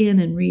back again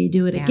and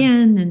redo it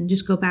again and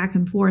just go back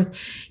and forth.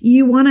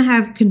 You want to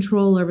have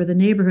control over the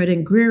neighborhood.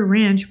 And Greer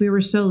Ranch, we were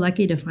so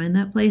lucky to find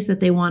that place that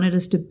they wanted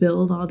us to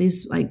build all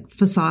these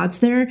facades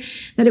there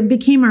that it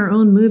became our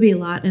own movie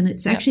lot. And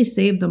it's actually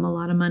saved them a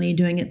lot of money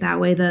doing it that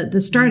way.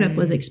 The startup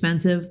was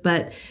expensive,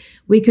 but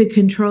we could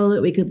control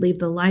it. We could leave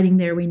the lighting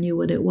there. We knew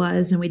what it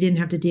was, and we didn't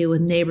have to deal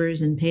with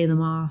neighbors and pay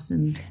them off.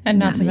 And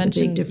not to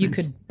mention, you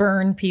could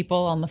burn people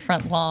on the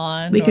front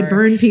lawn. We could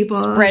burn people.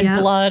 Spread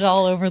blood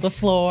all over the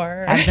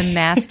floor. Have them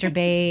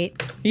masturbate.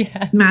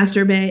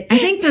 Masturbate. I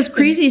think the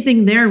craziest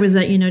thing there was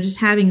that, you know, just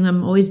having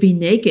them always be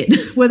naked,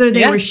 whether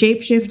they were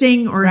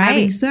shape-shifting or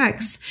having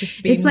sex.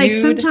 It's like nude.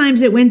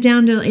 Sometimes it went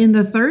down to in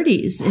the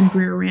 30s in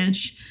Greer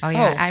Ranch. Oh,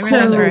 yeah. I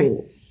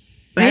remember.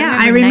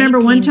 I remember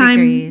one time.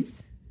 Degrees.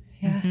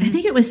 I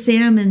think it was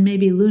Sam and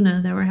maybe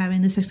Luna that were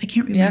having this sex. I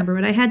can't remember,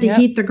 but I had to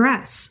heat the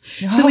grass.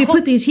 So we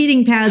put these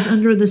heating pads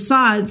under the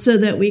sod so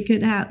that we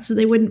could so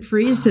they wouldn't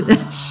freeze to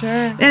death.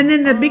 And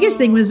then the biggest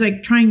thing was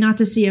trying not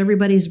to see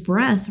everybody's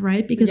breath,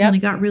 right? Because when it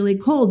got really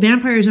cold,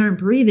 vampires aren't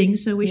breathing,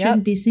 so we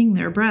shouldn't be seeing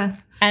their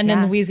breath. And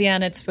in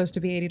Louisiana, it's supposed to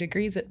be 80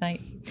 degrees at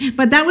night.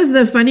 But that was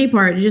the funny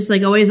part. Just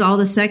always all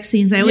the sex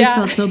scenes. I always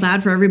felt so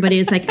bad for everybody.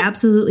 It's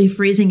absolutely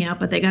freezing out,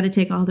 but they got to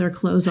take all their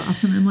clothes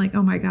off. And I'm like,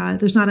 oh my God,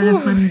 there's not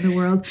enough money in the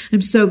world.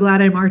 I'm so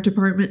glad I'm art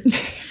department.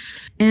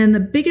 And the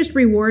biggest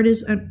reward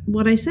is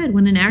what I said.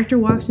 When an actor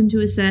walks into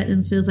a set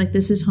and feels like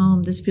this is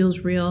home, this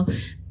feels real.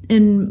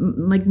 And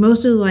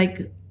most of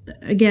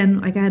again,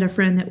 I had a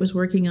friend that was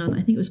working on,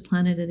 I think it was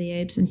Planet of the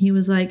Apes, and he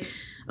was like,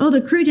 oh,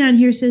 the crew down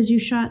here says you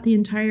shot the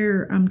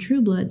entire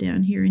True Blood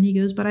down here. And he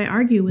goes, but I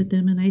argue with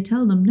them and I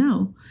tell them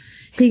no.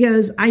 He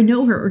goes, I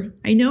know her.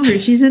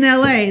 She's in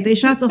LA. They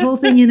shot the whole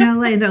thing in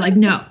LA. And they're like,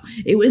 no,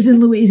 it was in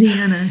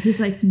Louisiana. He's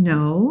like,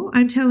 no,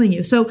 I'm telling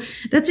you. So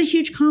that's a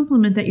huge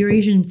compliment that you're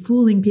even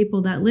fooling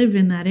people that live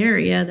in that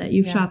area, that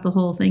you've shot the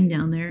whole thing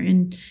down there.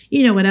 And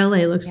you know what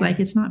LA looks like.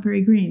 It's not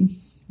very green.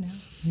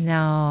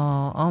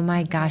 No. Oh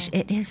my gosh.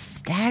 It is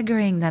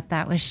staggering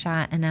that was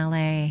shot in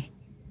LA.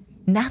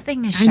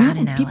 Nothing is shot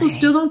in LA. People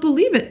still don't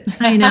believe it.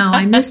 I know.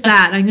 I missed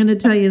that. I'm going to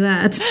tell you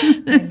that.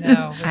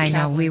 I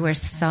know. We were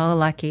so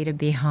lucky to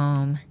be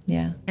home.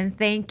 Yeah. And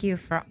thank you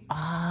for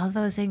all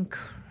those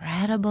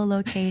incredible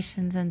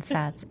locations and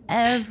sets.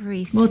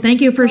 Well,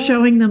 thank you for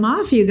showing them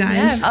off, you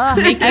guys. Yes.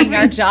 Making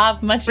our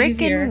job much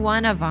easier. Freaking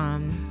one of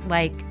them,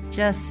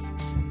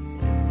 just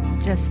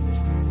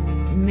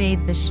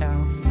made the show.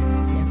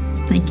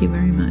 Yeah. Thank you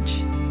very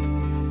much.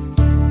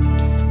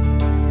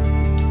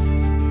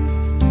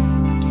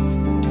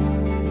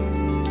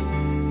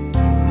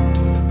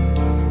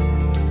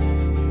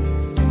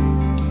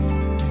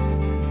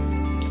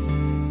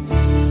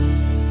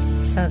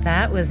 So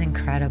that was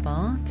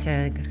incredible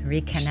to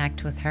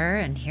reconnect with her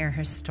and hear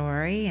her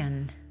story.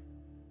 And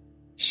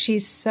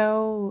she's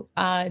so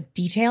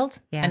detailed,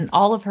 and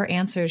all of her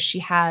answers, she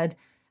had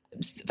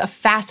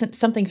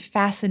something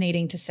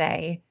fascinating to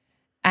say,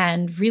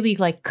 and really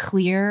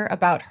clear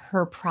about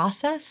her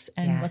process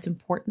and what's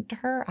important to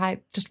her.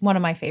 Just one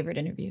of my favorite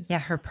interviews. Yeah,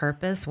 her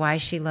purpose, why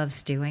she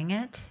loves doing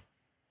it.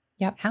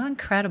 Yep. How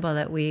incredible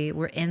that we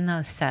were in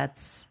those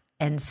sets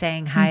and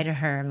saying hi to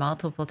her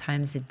multiple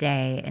times a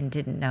day and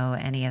didn't know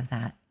any of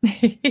that.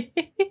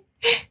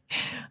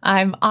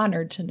 I'm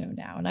honored to know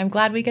now, and I'm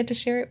glad we get to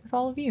share it with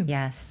all of you.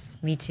 Yes,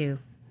 me too.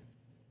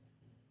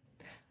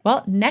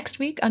 Well, next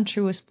week on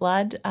Truest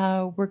Blood,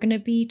 we're going to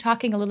be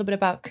talking a little bit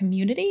about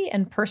community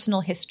and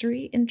personal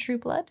history in True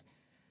Blood.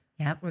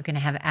 Yep, we're going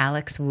to have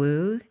Alex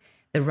Wu,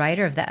 the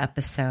writer of the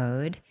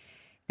episode,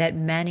 that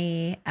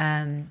many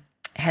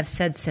have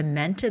said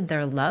cemented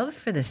their love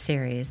for the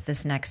series.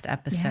 This next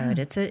episode,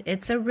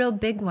 it's a real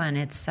big one.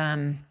 It's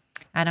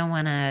I don't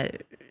want to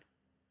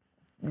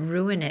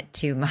ruin it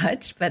too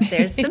much, but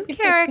there's some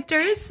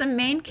characters, some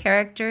main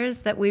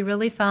characters that we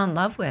really fell in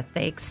love with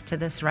thanks to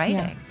this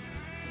writing.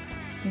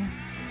 Yeah.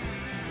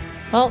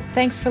 Well,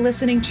 thanks for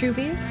listening,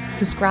 Trubies.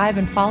 Subscribe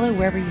and follow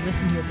wherever you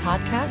listen to your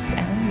podcast,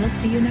 and we'll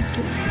see you next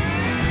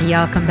week.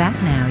 Y'all come back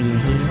now, you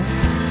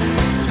hear?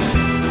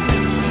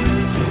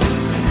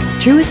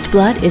 Truest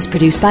Blood is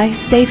produced by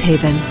Safe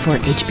Haven for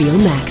HBO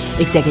Max.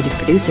 Executive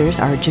producers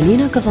are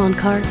Janina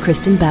Gavankar,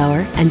 Kristen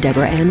Bauer, and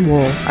Deborah Ann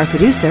Wool. Our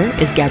producer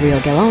is Gabrielle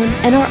Gallon,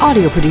 and our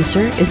audio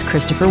producer is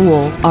Christopher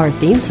Wool. Our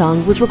theme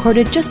song was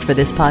recorded just for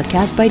this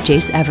podcast by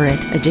Jace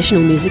Everett.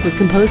 Additional music was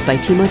composed by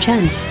Timo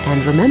Chen.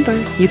 And remember,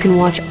 you can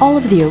watch all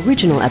of the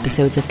original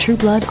episodes of True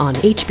Blood on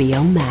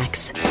HBO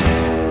Max.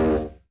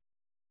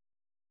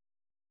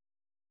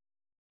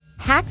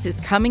 Hacks is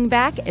coming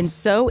back, and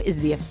so is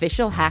the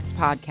official Hacks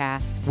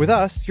podcast. With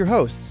us, your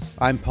hosts.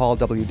 I'm Paul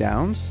W.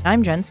 Downs.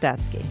 I'm Jen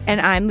Statsky.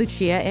 And I'm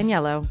Lucia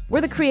Agnello.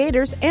 We're the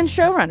creators and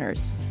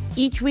showrunners.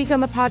 Each week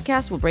on the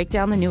podcast, we'll break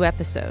down the new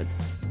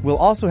episodes. We'll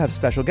also have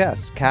special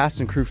guests,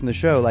 cast and crew from the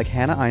show like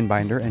Hannah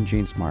Einbinder and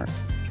Jean Smart.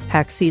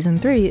 Hacks Season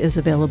 3 is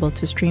available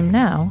to stream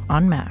now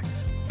on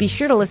Max. Be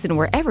sure to listen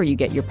wherever you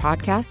get your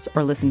podcasts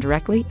or listen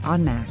directly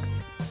on Max.